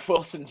Jeff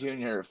Wilson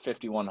Jr.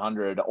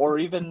 5,100, or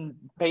even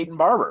Peyton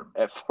Barber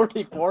at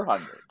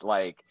 4,400.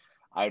 Like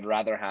I'd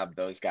rather have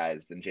those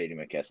guys than J.D.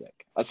 McKissic,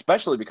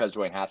 especially because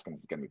Dwayne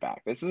Haskins is going to be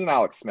back. This isn't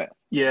Alex Smith.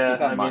 Yeah,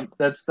 I mean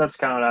that's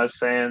kind of what I was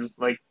saying.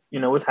 Like.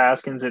 With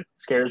Haskins, it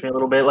scares me a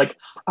little bit. Like,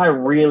 I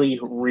really,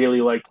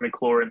 really liked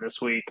McLaurin this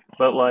week.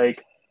 But,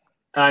 like,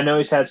 I know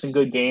he's had some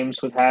good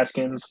games with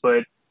Haskins,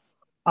 but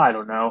I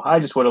don't know. I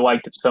just would have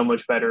liked it so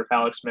much better if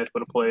Alex Smith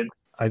would have played.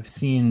 I've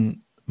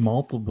seen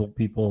multiple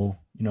people,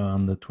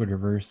 on the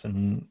Twitterverse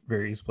and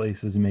various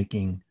places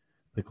making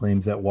the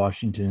claims that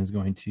Washington is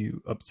going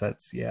to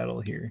upset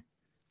Seattle here.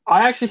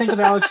 I actually think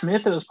with Alex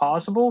Smith it was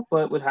possible,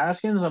 but with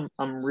Haskins,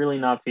 I'm really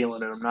not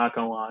feeling it. I'm not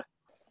going to lie.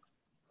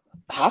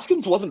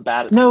 Haskins wasn't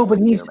bad at no, but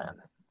he's man.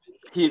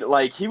 He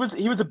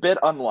was a bit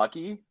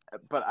unlucky,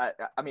 but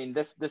I mean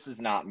this is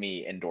not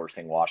me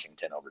endorsing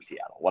Washington over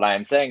Seattle. What I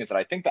am saying is that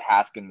I think that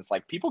Haskins,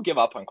 like, people give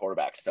up on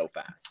quarterbacks so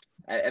fast,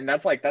 and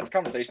that's a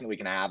conversation that we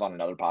can have on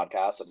another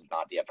podcast that is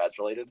not DFS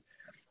related.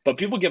 But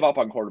people give up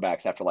on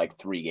quarterbacks after like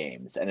 3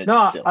 games, and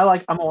it's silly.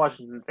 I'm a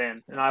Washington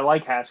fan, and I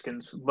like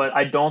Haskins, but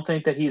I don't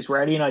think that he's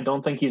ready, and I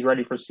don't think he's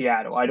ready for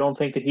Seattle. I don't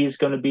think that he's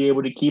going to be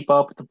able to keep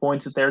up with the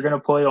points that they're going to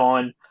put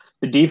on.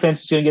 The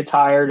defense is going to get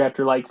tired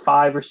after like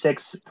 5 or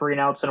 6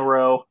 3-and-outs in a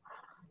row.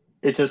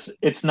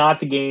 It's not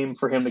the game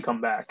for him to come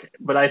back.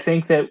 But I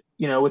think that,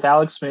 with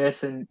Alex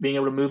Smith and being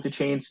able to move the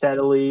chain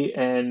steadily,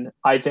 and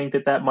I think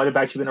that might have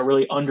actually been a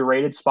really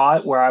underrated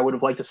spot where I would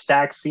have liked to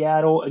stack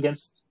Seattle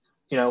against,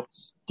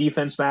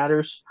 defense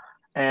matters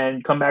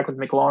and come back with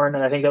McLaurin.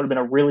 And I think that would have been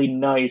a really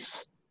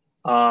nice,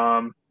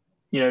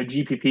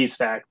 GPP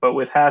stack. But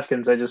with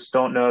Haskins, I just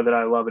don't know that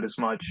I love it as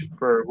much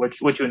for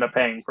what you end up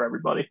paying for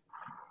everybody.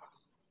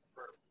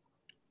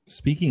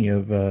 Speaking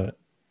of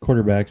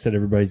quarterbacks that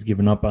everybody's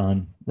given up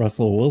on,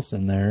 Russell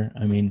Wilson there.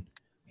 I mean,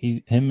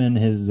 him and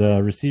his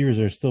receivers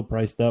are still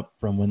priced up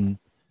from when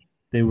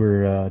they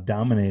were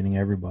dominating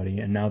everybody,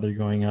 and now they're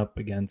going up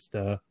against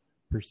a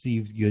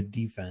perceived good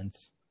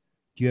defense.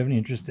 Do you have any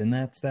interest in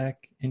that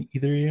stack, in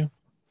either of you?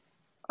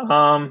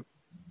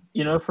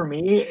 For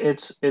me,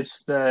 it's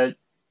that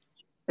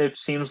it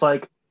seems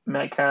like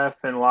Metcalf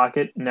and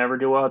Lockett never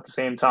do well at the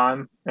same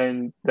time,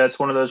 and that's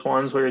one of those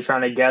ones where you're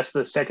trying to guess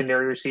the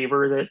secondary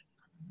receiver that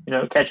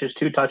catches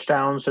 2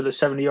 touchdowns or the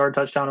 70-yard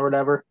touchdown or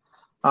whatever.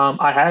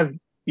 I have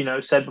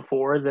said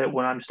before that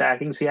when I'm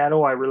stacking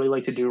Seattle, I really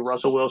like to do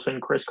Russell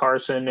Wilson, Chris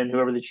Carson, and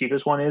whoever the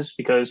cheapest one is,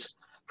 because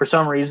for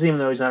some reason, even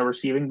though he's not a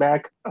receiving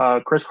back,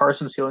 Chris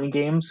Carson's ceiling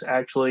games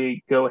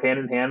actually go hand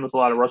in hand with a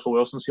lot of Russell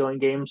Wilson ceiling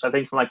games. I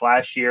think from like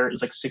last year, it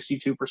was like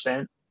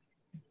 62%.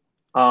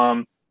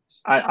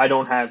 I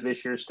don't have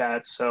this year's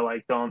stats, so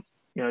like don't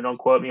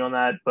quote me on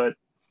that, but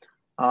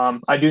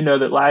I do know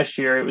that last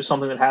year it was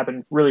something that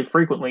happened really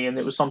frequently, and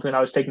it was something that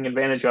I was taking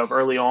advantage of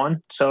early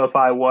on. So if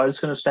I was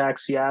going to stack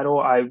Seattle,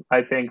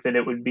 I think that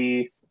it would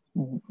be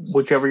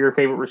whichever your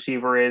favorite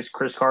receiver is,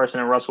 Chris Carson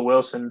and Russell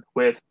Wilson,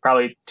 with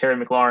probably Terry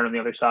McLaurin on the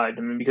other side.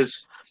 I mean,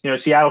 because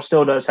Seattle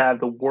still does have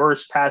the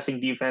worst passing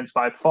defense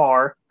by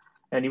far,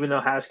 and even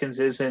though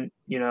Haskins isn't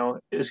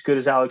as good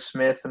as Alex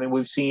Smith, I mean,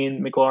 we've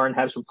seen McLaurin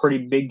have some pretty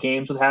big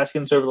games with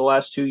Haskins over the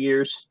last 2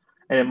 years.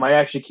 And it might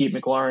actually keep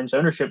McLaurin's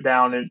ownership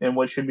down in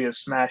what should be a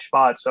smash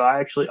spot. So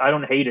I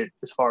don't hate it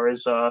as far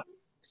as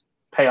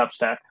pay up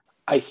stack.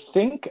 I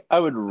think I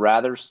would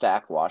rather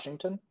stack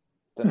Washington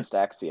than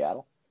stack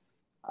Seattle.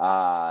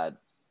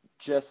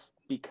 Just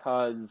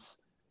because,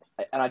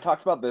 and I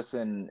talked about this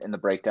in the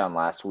breakdown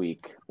last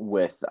week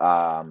with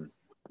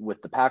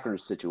the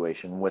Packers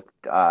situation with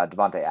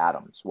Devontae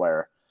Adams,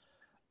 where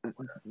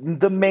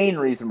the main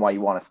reason why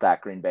you want to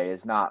stack Green Bay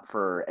is not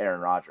for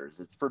Aaron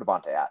Rodgers, it's for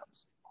Devontae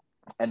Adams.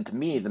 And to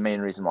me, the main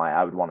reason why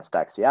I would want to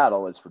stack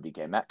Seattle is for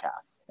DK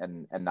Metcalf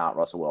and not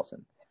Russell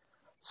Wilson.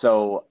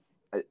 So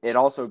it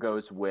also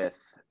goes with,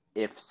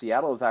 if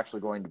Seattle is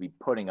actually going to be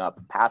putting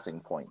up passing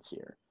points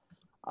here,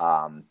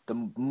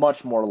 the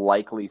much more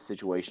likely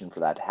situation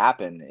for that to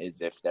happen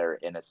is if they're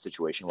in a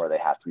situation where they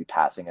have to be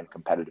passing in a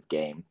competitive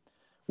game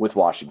with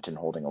Washington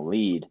holding a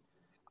lead.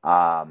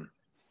 And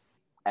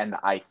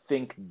I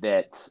think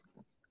that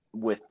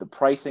with the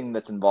pricing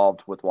that's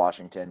involved with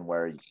Washington,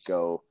 where you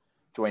go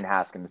Dwayne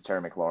Haskins,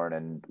 Terry McLaurin,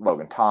 and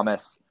Logan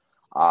Thomas,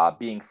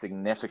 being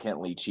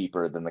significantly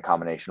cheaper than the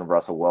combination of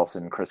Russell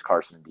Wilson, Chris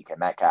Carson, and DK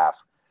Metcalf,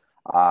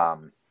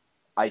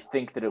 I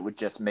think that it would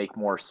just make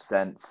more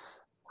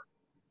sense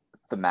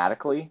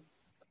thematically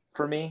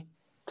for me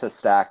to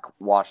stack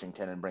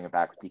Washington and bring it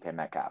back with DK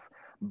Metcalf.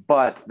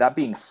 But that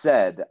being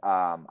said,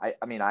 I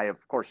mean, I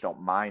of course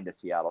don't mind a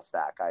Seattle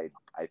stack. I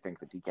think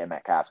that DK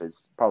Metcalf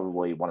is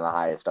probably one of the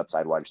highest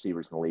upside wide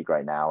receivers in the league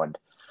right now, and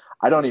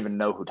I don't even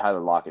know who Tyler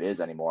Lockett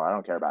is anymore. I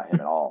don't care about him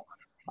at all.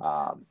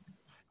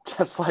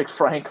 Just like,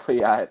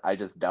 frankly, I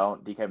just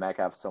don't. DK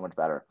Metcalf is so much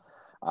better.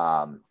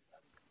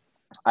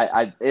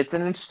 It's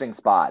an interesting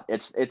spot.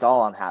 It's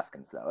all on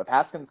Haskins, though. If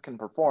Haskins can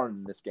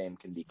perform, this game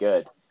can be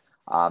good.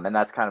 And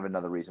that's kind of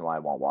another reason why I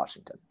want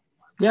Washington.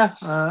 Yeah,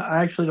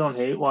 I actually don't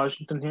hate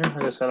Washington here.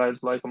 Like I said,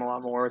 I'd like them a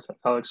lot more with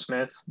Alex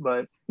Smith.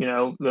 But,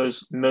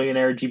 those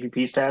millionaire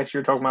GPP stacks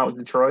you're talking about with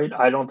Detroit,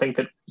 I don't think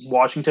that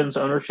Washington's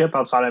ownership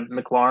outside of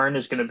McLaurin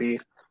is going to be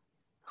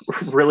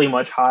really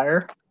much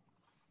higher.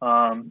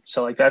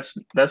 So, like, that's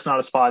not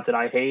a spot that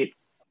I hate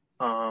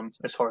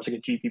as far as, like,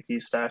 a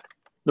GPP stack.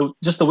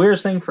 Just the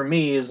weirdest thing for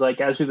me is, like,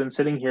 as we've been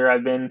sitting here,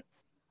 I've been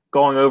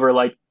going over,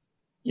 like,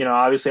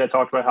 obviously I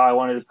talked about how I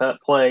wanted to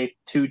play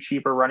 2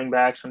 cheaper running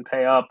backs and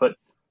pay up, but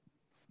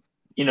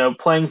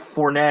playing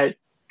Fournette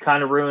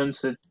kind of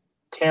ruins the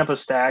Tampa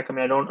stack. I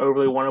mean, I don't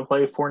overly want to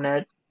play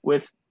Fournette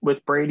with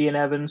Brady and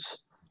Evans,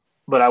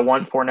 but I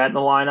want Fournette in the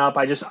lineup.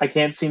 I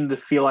can't seem to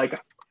feel like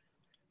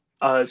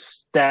a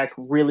stack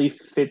really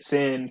fits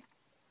in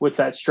with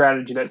that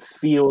strategy that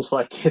feels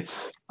like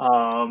it's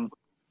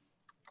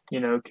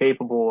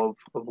capable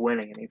of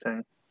winning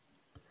anything.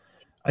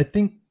 I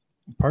think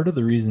part of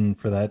the reason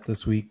for that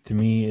this week to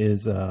me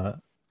is the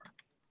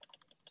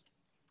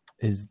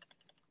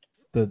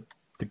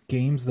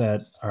games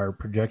that are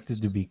projected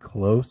to be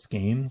close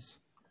games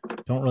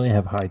don't really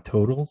have high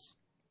totals.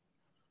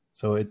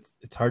 So it's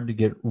hard to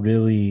get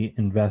really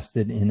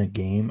invested in a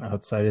game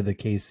outside of the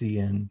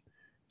KC and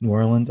New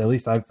Orleans. At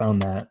least I've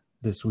found that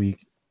this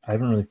week. I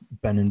haven't really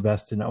been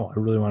invested. I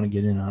really want to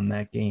get in on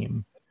that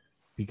game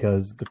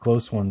because the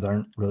close ones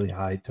aren't really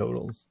high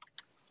totals.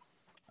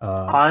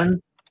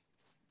 I'm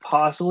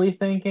possibly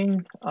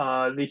thinking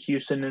the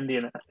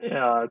Houston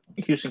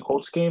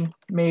Colts game,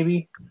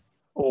 maybe,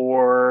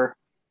 or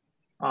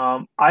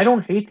I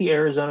don't hate the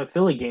Arizona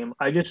Philly game.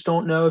 I just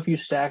don't know if you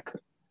stack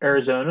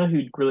Arizona,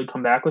 who'd really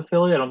come back with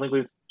Philly. I don't think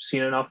we've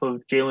seen enough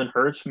of Jalen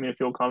Hurts for me to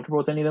feel comfortable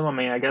with any of them. I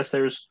mean, I guess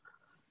there's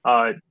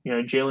Jalen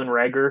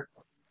Reagor,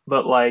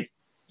 but like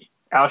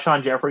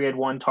Alshon Jeffrey had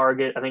 1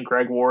 target. I think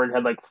Greg Ward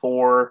had like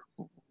 4.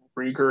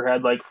 Reagor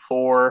had like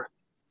 4.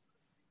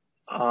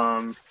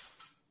 I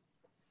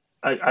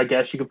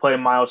guess you could play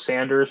Miles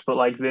Sanders, but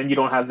like then you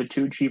don't have the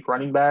 2 cheap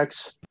running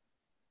backs.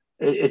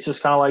 It's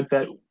just kind of like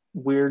that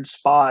weird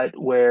spot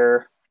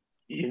where,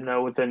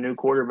 with a new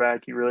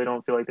quarterback, you really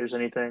don't feel like there's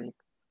anything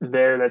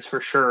there that's for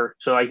sure.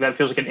 So like that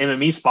feels like an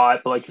MME spot,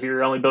 but like if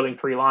you're only building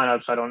 3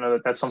 lineups, I don't know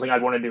that that's something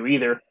I'd want to do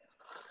either.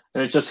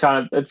 And it's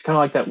kind of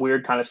like that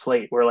weird kind of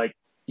slate where like,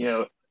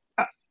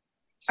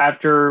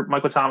 after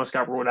Michael Thomas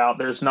got ruled out,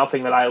 there's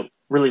nothing that I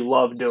really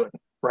love doing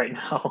right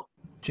now.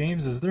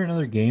 James, is there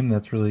another game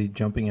that's really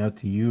jumping out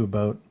to you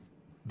about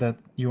that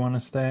you want to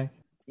stack?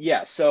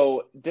 Yeah,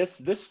 so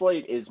this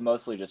slate is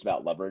mostly just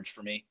about leverage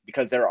for me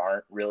because there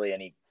aren't really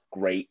any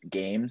great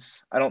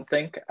games. I don't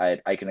think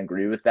I can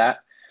agree with that.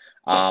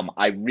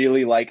 I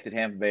really like the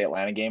Tampa Bay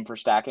Atlanta game for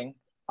stacking.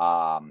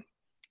 I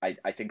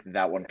think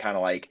that one kind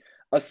of like,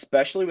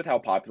 especially with how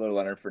popular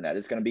Leonard Fournette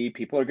is going to be,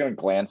 people are going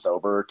to glance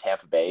over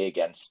Tampa Bay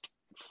against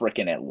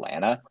frickin'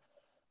 Atlanta.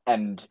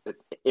 And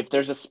if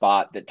there's a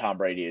spot that Tom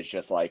Brady is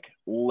just like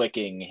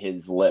licking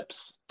his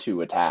lips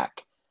to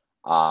attack,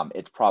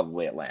 it's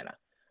probably Atlanta.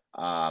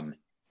 Um,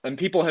 and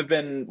people have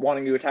been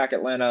wanting to attack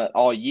Atlanta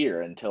all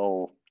year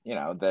until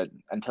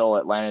until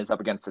Atlanta is up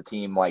against a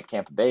team like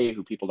Tampa Bay,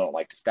 who people don't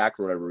like to stack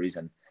for whatever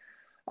reason.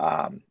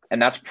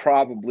 And that's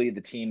probably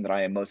the team that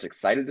I am most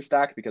excited to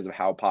stack because of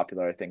how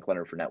popular I think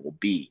Leonard Fournette will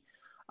be.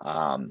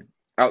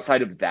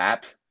 Outside of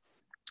that,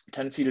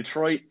 Tennessee,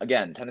 Detroit,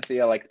 again, Tennessee,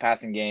 I like the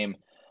passing game,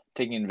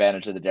 taking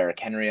advantage of the Derrick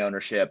Henry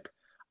ownership.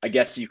 I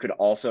guess you could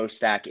also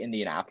stack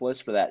Indianapolis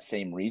for that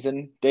same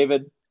reason,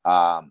 David,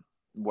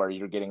 where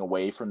you're getting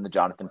away from the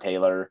Jonathan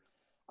Taylor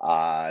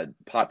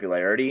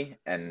popularity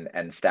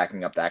and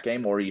stacking up that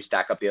game, or you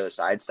stack up the other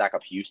side, stack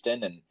up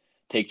Houston and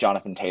take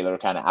Jonathan Taylor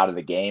kind of out of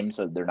the game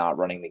so they're not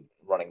running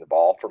the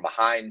ball from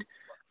behind.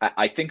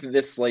 I think that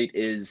this slate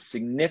is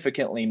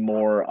significantly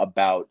more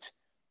about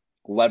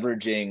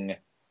leveraging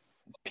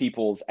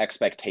people's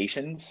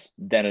expectations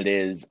than it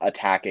is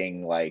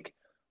attacking like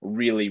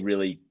really,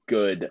 really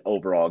good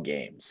overall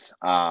games.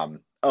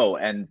 Oh,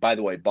 and by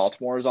the way,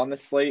 Baltimore is on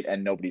this slate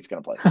and nobody's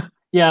going to play.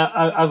 Yeah,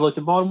 I've looked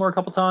at Baltimore a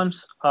couple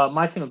times.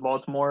 My thing with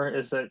Baltimore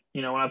is that,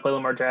 when I play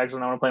Lamar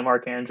Jackson, I want to play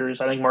Mark Andrews.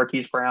 I think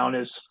Marquise Brown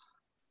is,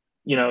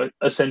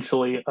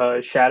 essentially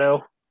a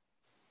shadow.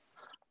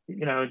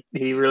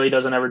 He really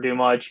doesn't ever do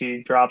much.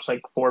 He drops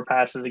like 4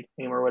 passes a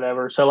game or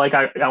whatever. So like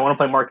I want to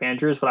play Mark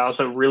Andrews, but I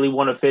also really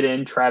want to fit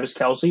in Travis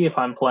Kelce if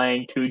I'm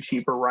playing 2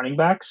 cheaper running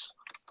backs.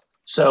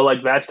 So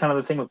like that's kind of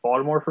the thing with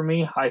Baltimore for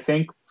me. I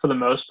think for the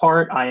most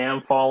part, I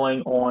am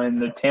falling on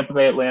the Tampa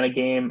Bay Atlanta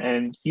game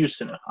and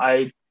Houston.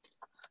 I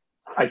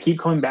keep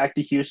coming back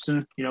to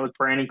Houston, with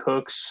Brandon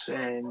Cooks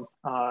and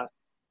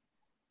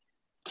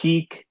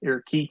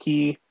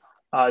Kiki.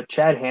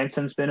 Chad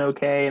Hansen's been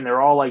okay, and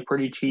they're all like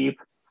pretty cheap.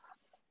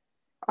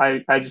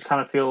 I just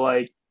kind of feel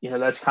like,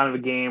 that's kind of a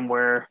game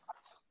where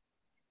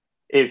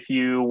if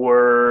you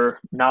were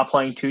not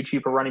playing 2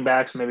 cheaper running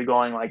backs, maybe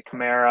going like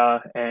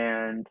Kamara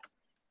and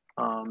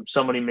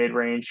somebody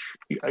mid-range,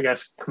 I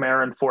guess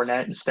Kamara and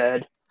Fournette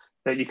instead,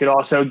 that you could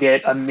also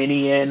get a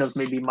mini in of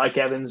maybe Mike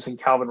Evans and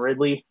Calvin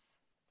Ridley,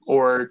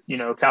 or,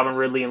 Calvin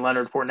Ridley and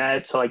Leonard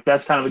Fournette. So like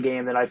that's kind of a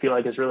game that I feel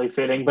like is really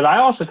fitting. But I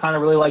also kind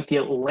of really like the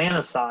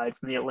Atlanta side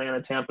from the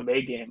Atlanta Tampa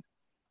Bay game.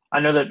 I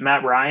know that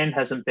Matt Ryan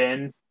hasn't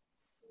been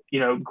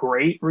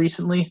great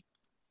recently,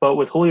 but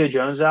with Julio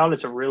Jones out,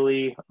 it's a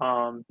really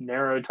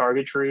narrow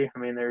target tree. I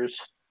mean, there's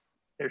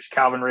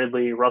Calvin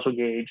Ridley, Russell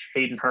Gage,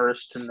 Hayden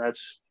Hurst, and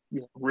that's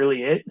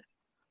really it.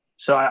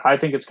 So I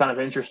think it's kind of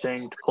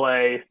interesting to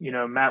play,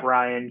 Matt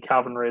Ryan,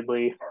 Calvin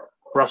Ridley,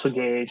 Russell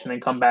Gage, and then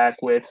come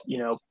back with,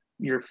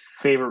 your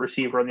favorite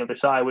receiver on the other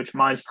side, which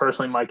mine's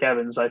personally Mike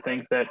Evans. I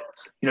think that,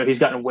 he's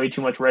gotten way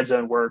too much red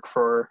zone work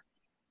for,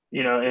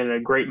 in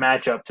a great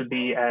matchup to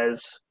be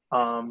as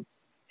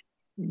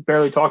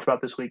barely talked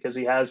about this week as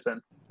he has been.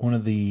 One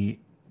of the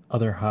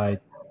other high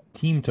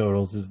team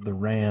totals is the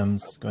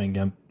Rams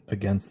going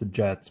against the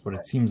Jets, but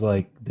it seems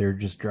like they're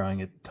just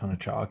drawing a ton of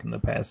chalk in the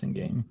passing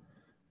game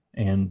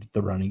and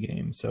the running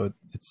game. So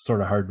it's sort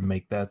of hard to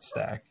make that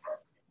stack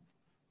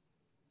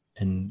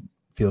and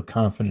feel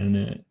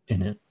confident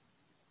in it.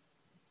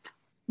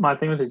 My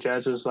thing with the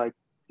Jets is like,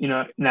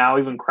 now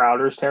even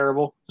Crowder's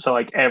terrible. So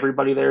like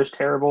everybody there is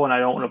terrible, and I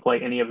don't want to play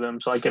any of them.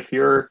 So like if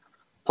you're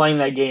playing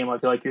that game, I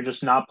feel like you're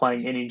just not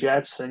playing any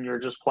Jets and you're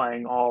just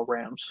playing all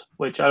Rams,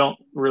 which I don't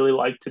really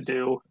like to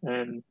do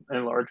in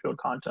large field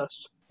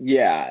contests.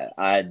 Yeah,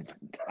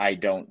 I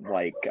don't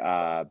like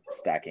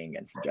stacking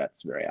against the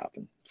Jets very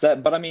often. So,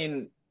 but I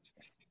mean,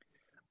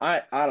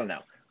 I don't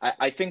know.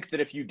 I think that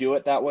if you do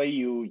it that way,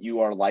 you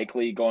are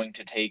likely going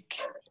to take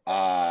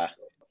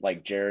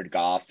like Jared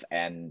Goff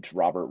and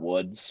Robert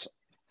Woods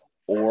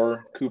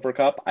or Cooper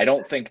Kupp. I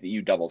don't think that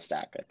you double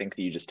stack. I think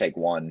that you just take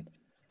one,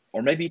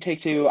 or maybe you take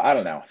 2. I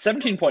don't know.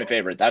 17-point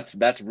favorite.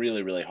 That's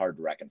really, really hard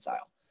to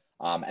reconcile.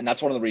 And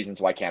that's one of the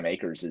reasons why Cam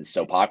Akers is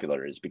so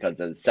popular, is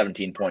because as a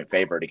 17-point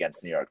favorite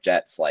against the New York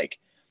Jets, like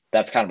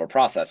that's kind of a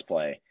process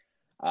play.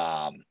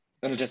 And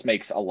it just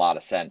makes a lot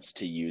of sense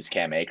to use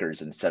Cam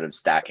Akers instead of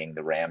stacking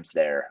the Rams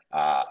there,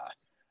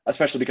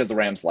 especially because the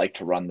Rams like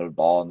to run the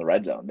ball in the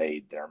red zone.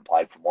 They're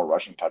implied for more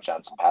rushing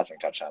touchdowns and passing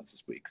touchdowns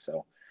this week.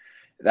 So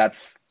and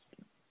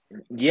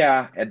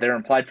they're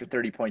implied for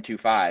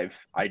 30.25.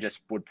 I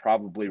just would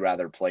probably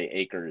rather play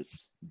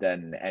Akers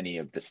than any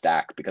of the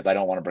stack because I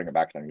don't want to bring it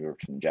back to the New York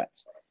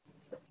Jets.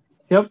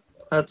 Yep,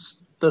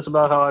 that's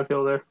about how I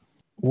feel there.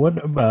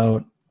 What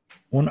about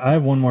I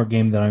have one more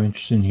game that I'm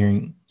interested in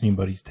hearing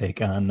anybody's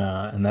take on,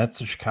 and that's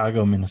the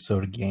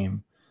Chicago-Minnesota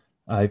game.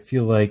 I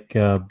feel like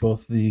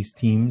both of these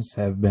teams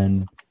have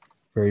been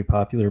very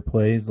popular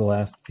plays the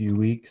last few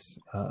weeks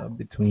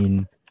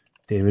between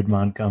David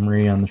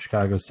Montgomery on the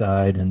Chicago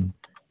side and,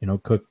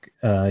 Cook.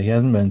 He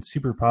hasn't been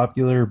super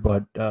popular,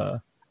 but,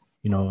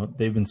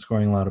 they've been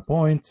scoring a lot of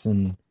points,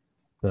 and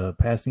the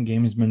passing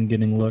game has been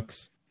getting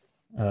looks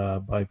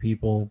by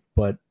people.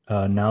 But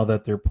now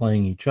that they're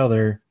playing each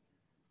other,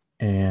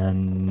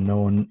 and no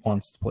one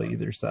wants to play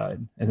either side.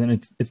 And then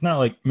it's not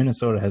like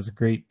Minnesota has a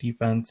great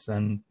defense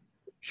and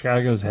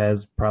Chicago's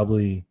has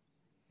probably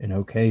an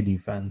okay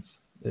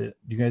defense. Do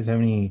you guys have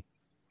any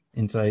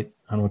insight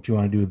on what you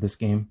want to do with this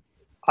game?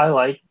 I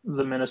like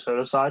the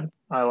Minnesota side.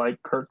 I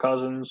like Kirk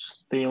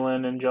Cousins,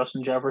 Thielen, and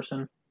Justin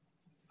Jefferson.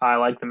 I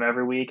like them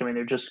every week. I mean,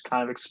 they're just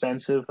kind of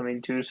expensive. I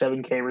mean, 2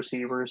 7K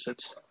receivers.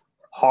 It's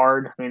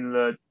hard. I mean,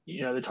 the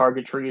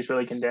target tree is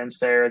really condensed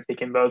there. They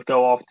can both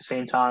go off at the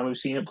same time. We've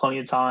seen it plenty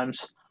of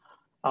times.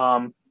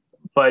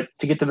 But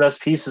to get the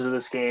best pieces of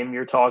this game,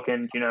 you're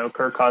talking,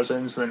 Kirk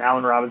Cousins, then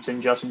Allen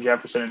Robinson, Justin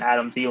Jefferson, and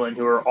Adam Thielen,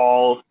 who are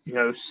all,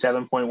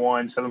 7.1,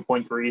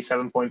 7.3,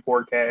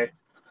 7.4K.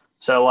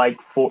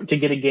 So, to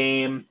get a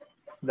game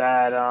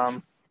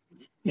that,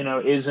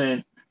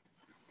 isn't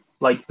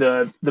like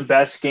the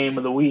best game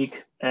of the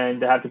week,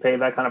 and to have to pay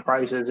that kind of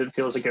prices, it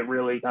feels like it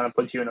really kind of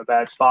puts you in a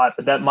bad spot.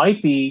 But that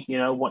might be,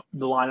 what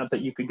the lineup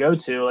that you could go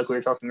to, like we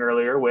were talking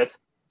earlier with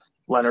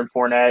Leonard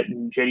Fournette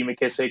and J.D.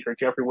 McKissick or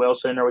Jeffrey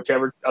Wilson or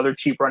whichever other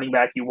cheap running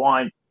back you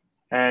want.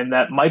 And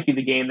that might be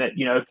the game that,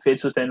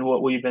 fits within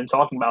what we've been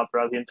talking about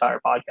throughout the entire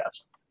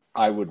podcast.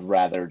 I would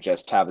rather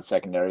just have a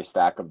secondary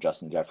stack of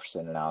Justin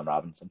Jefferson and Allen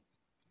Robinson,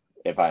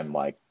 if I'm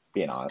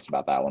being honest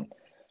about that one.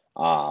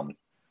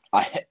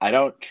 I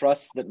don't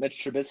trust that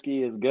Mitch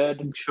Trubisky is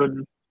good. You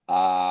shouldn't.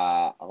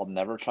 I'll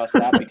never trust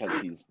that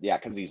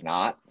because he's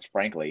not,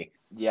 frankly.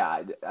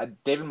 Yeah,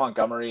 David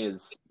Montgomery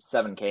is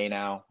 7K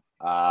now.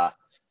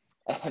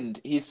 And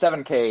he's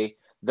 7K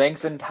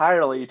thanks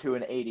entirely to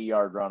an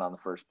 80-yard run on the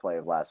first play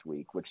of last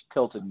week, which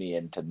tilted me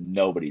into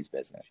nobody's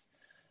business.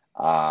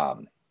 I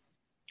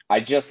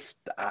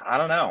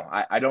don't know.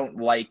 I don't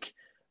like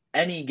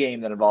any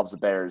game that involves the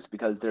Bears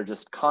because they're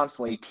just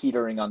constantly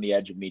teetering on the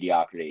edge of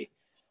mediocrity.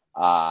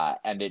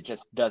 And it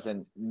just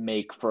doesn't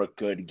make for a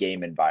good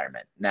game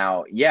environment.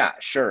 Now, yeah,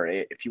 sure.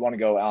 If you want to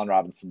go Allen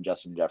Robinson,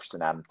 Justin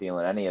Jefferson, Adam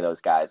Thielen, any of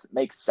those guys, it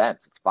makes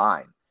sense. It's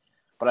fine.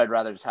 But I'd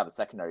rather just have a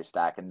secondary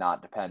stack and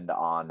not depend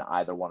on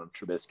either one of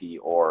Trubisky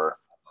or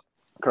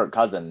Kirk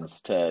Cousins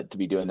to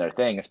be doing their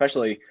thing,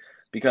 especially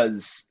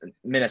because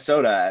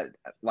Minnesota,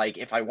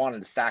 if I wanted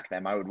to stack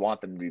them, I would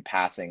want them to be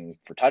passing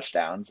for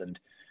touchdowns, and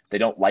they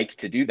don't like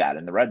to do that.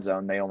 In the red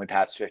zone, they only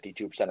pass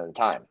 52% of the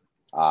time.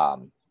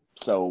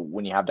 So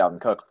when you have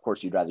Dalvin Cook, of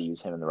course, you'd rather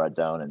use him in the red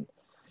zone, and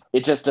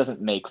it just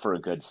doesn't make for a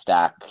good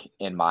stack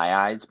in my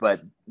eyes. But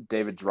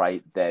David's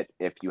right that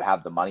if you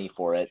have the money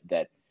for it,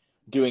 that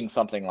doing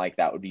something like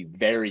that would be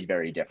very,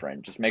 very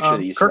different. Just make sure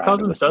that you Kirk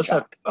Cousins does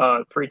have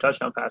 3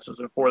 touchdown passes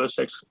in 4 of the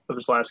 6 of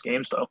his last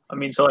games, though. I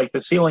mean, so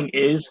the ceiling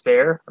is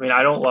there. I mean,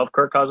 I don't love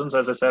Kirk Cousins.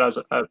 As I said,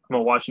 I'm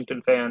a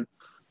Washington fan.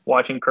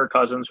 Watching Kirk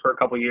Cousins for a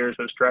couple of years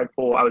was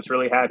dreadful. I was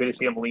really happy to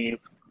see him leave.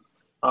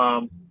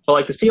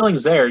 But the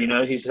ceiling's there,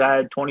 he's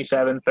had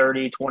 27,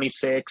 30,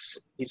 26.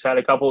 He's had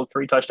a couple of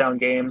 3 touchdown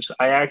games.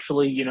 I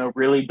actually,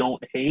 really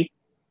don't hate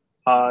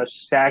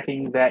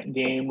stacking that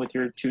game with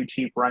your 2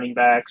 cheap running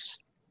backs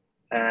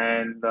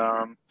and,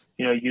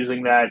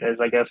 using that as,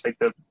 I guess,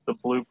 the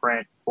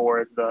blueprint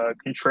for the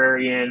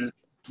contrarian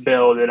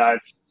bill that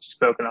I've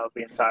spoken of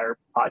the entire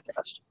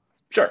podcast.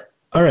 Sure.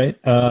 All right.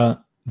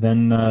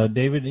 Then,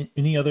 David,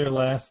 any other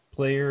last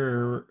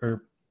player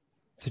or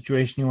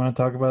situation you want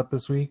to talk about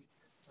this week?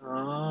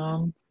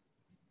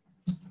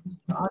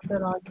 Not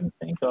that I can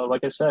think of.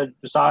 Like I said,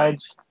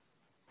 besides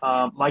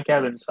Mike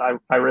Evans,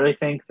 I really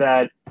think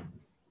that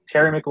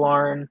Terry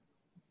McLaurin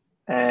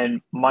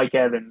and Mike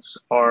Evans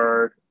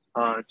are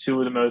 2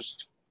 of the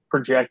most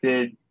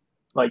projected,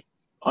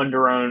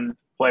 under-owned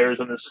players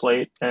on this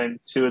slate, and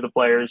 2 of the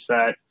players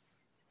that,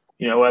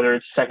 whether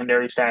it's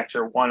secondary stacks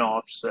or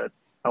one-offs that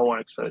I want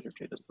exposure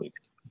to this week.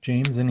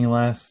 James, any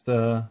last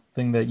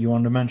thing that you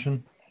wanted to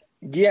mention?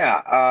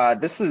 Yeah,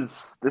 this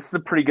is a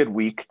pretty good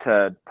week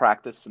to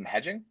practice some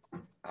hedging.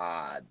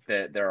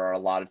 There are a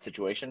lot of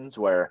situations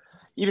where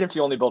even if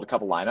you only build a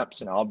couple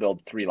lineups, I'll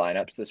build 3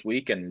 lineups this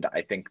week, and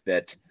I think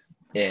that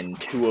in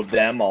 2 of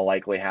them I'll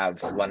likely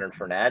have Leonard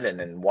Fournette, and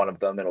in one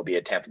of them it'll be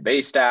a Tampa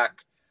Bay stack.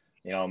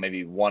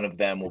 Maybe one of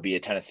them will be a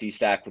Tennessee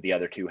stack with the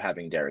other 2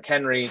 having Derrick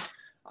Henry.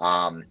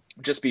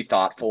 Just be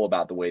thoughtful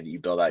about the way that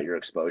you build out your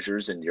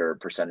exposures and your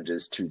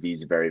percentages to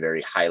these very,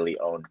 very highly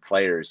owned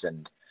players.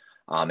 And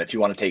if you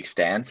want to take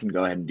stance and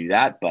go ahead and do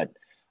that, but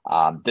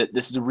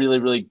this is a really,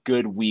 really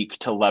good week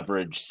to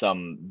leverage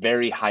some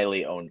very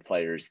highly owned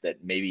players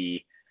that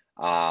maybe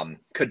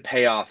could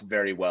pay off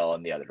very well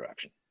in the other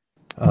direction.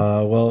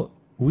 Well,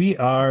 we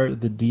are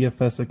the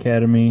DFS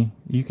Academy.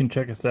 You can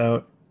check us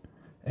out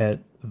at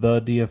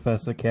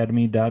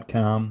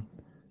thedfsacademy.com.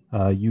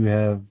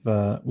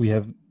 We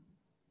have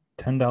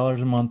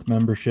 $10 a month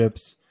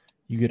memberships,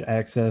 you get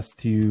access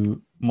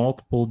to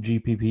multiple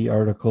GPP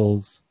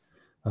articles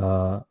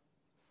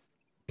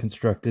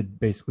constructed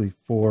basically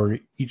for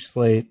each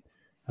slate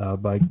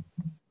by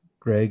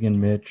Greg and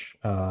Mitch.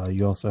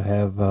 You also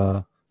have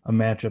a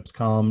matchups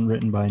column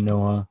written by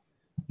Noah.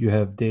 You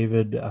have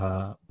David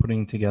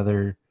putting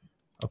together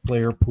a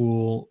player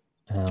pool.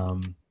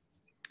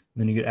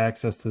 Then you get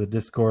access to the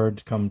Discord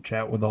to come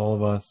chat with all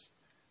of us.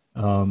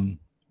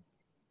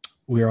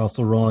 We are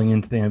also rolling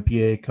into the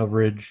NBA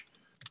coverage.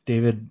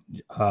 David,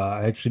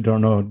 I actually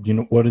don't know.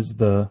 What is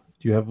the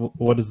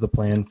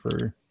plan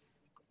for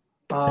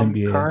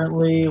NBA?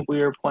 Currently,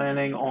 we are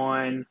planning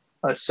on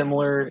a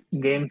similar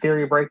game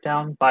theory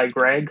breakdown by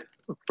Greg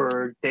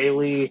for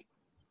daily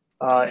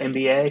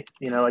NBA,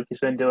 like he's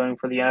been doing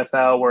for the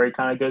NFL, where he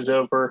kind of goes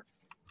over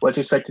what's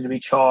expected to be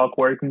chalk,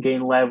 where he can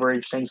gain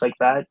leverage, things like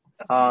that.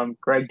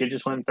 Greg did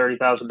just win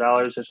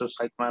 $30,000. It's just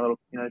like my little,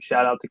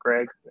 shout out to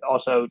Greg.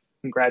 Also,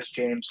 congrats,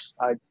 James.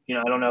 I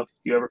don't know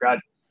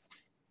if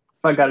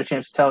I got a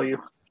chance to tell you.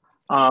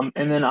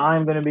 And then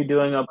I'm going to be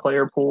doing a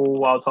player pool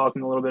while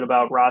talking a little bit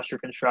about roster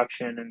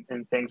construction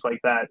and things like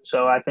that.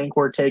 So I think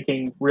we're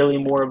taking really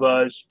more of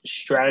a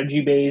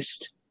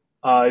strategy-based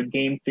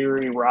game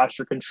theory,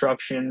 roster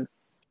construction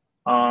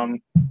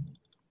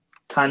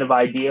kind of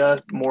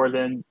idea more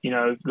than,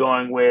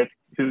 going with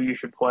who you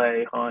should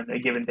play on a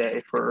given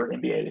day for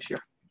NBA this year.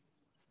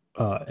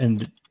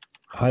 And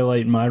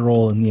highlight my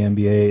role in the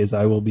NBA is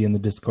I will be in the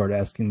Discord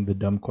asking the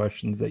dumb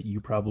questions that you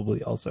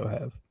probably also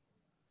have.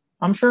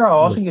 I'm sure I'll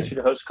also get you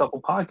to host a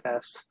couple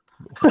podcasts.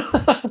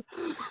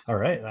 All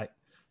right.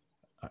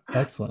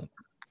 Excellent.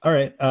 All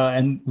right.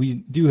 And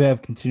we do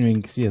have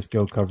continuing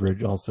CSGO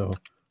coverage also.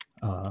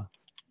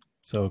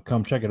 So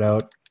come check it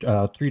out.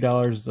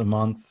 $3 a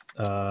month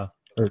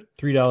or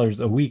 $3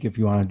 a week if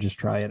you want to just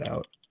try it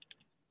out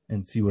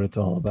and see what it's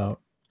all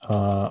about.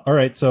 All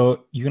right.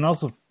 So you can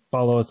also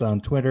follow us on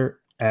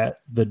Twitter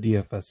at the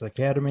DFS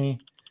Academy.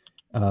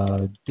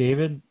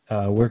 David,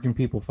 where can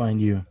people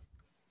find you?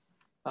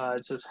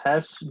 It says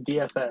Hess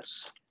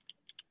DFS.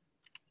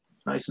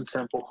 Nice and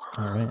simple.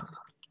 All right.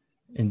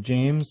 And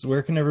James,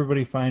 where can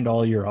everybody find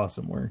all your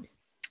awesome work?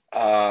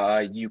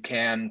 You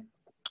can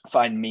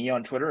find me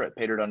on Twitter at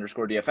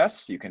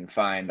Pater_DFS. You can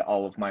find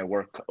all of my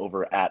work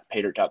over at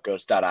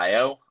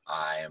pater.ghost.io.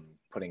 I am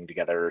putting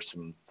together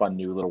some fun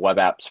new little web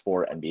apps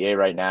for NBA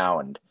right now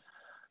and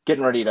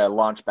getting ready to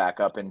launch back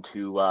up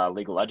into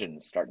League of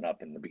Legends starting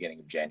up in the beginning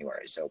of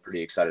January. So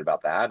pretty excited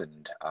about that.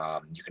 And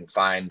you can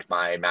find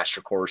my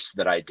master course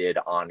that I did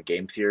on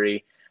game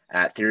theory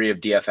at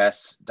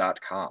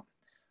theoryofdfs.com.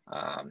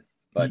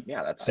 But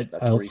yeah, that's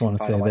I also want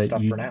to say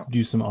that you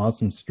do some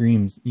awesome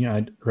streams.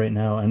 Right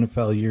now,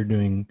 NFL, you're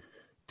doing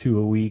 2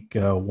 a week,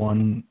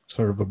 one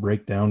sort of a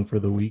breakdown for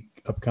the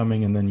week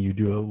upcoming, and then you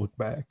do a look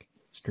back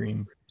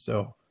stream.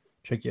 So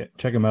check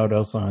them out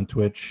also on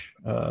Twitch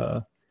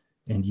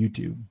and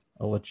YouTube.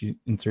 I'll let you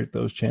insert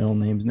those channel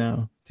names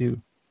now too.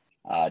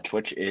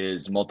 Twitch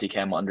is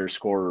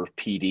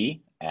multicam_PD.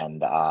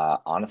 And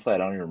honestly, I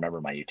don't even remember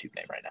my YouTube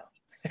name right now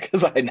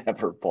because I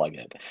never plug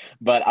it.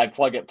 But I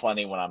plug it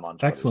plenty when I'm on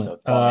Twitter.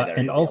 Excellent. So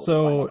and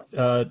also,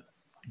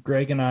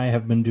 Greg and I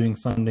have been doing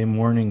Sunday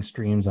morning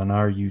streams on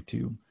our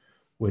YouTube,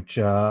 which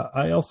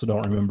I also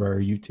don't remember our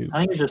YouTube. I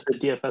think it's just the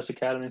DFS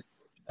Academy.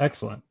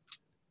 Excellent.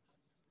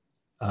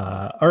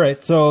 All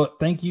right. So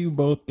thank you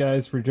both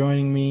guys for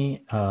joining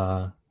me.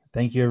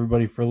 Thank you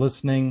everybody for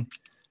listening.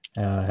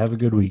 Have a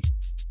good week.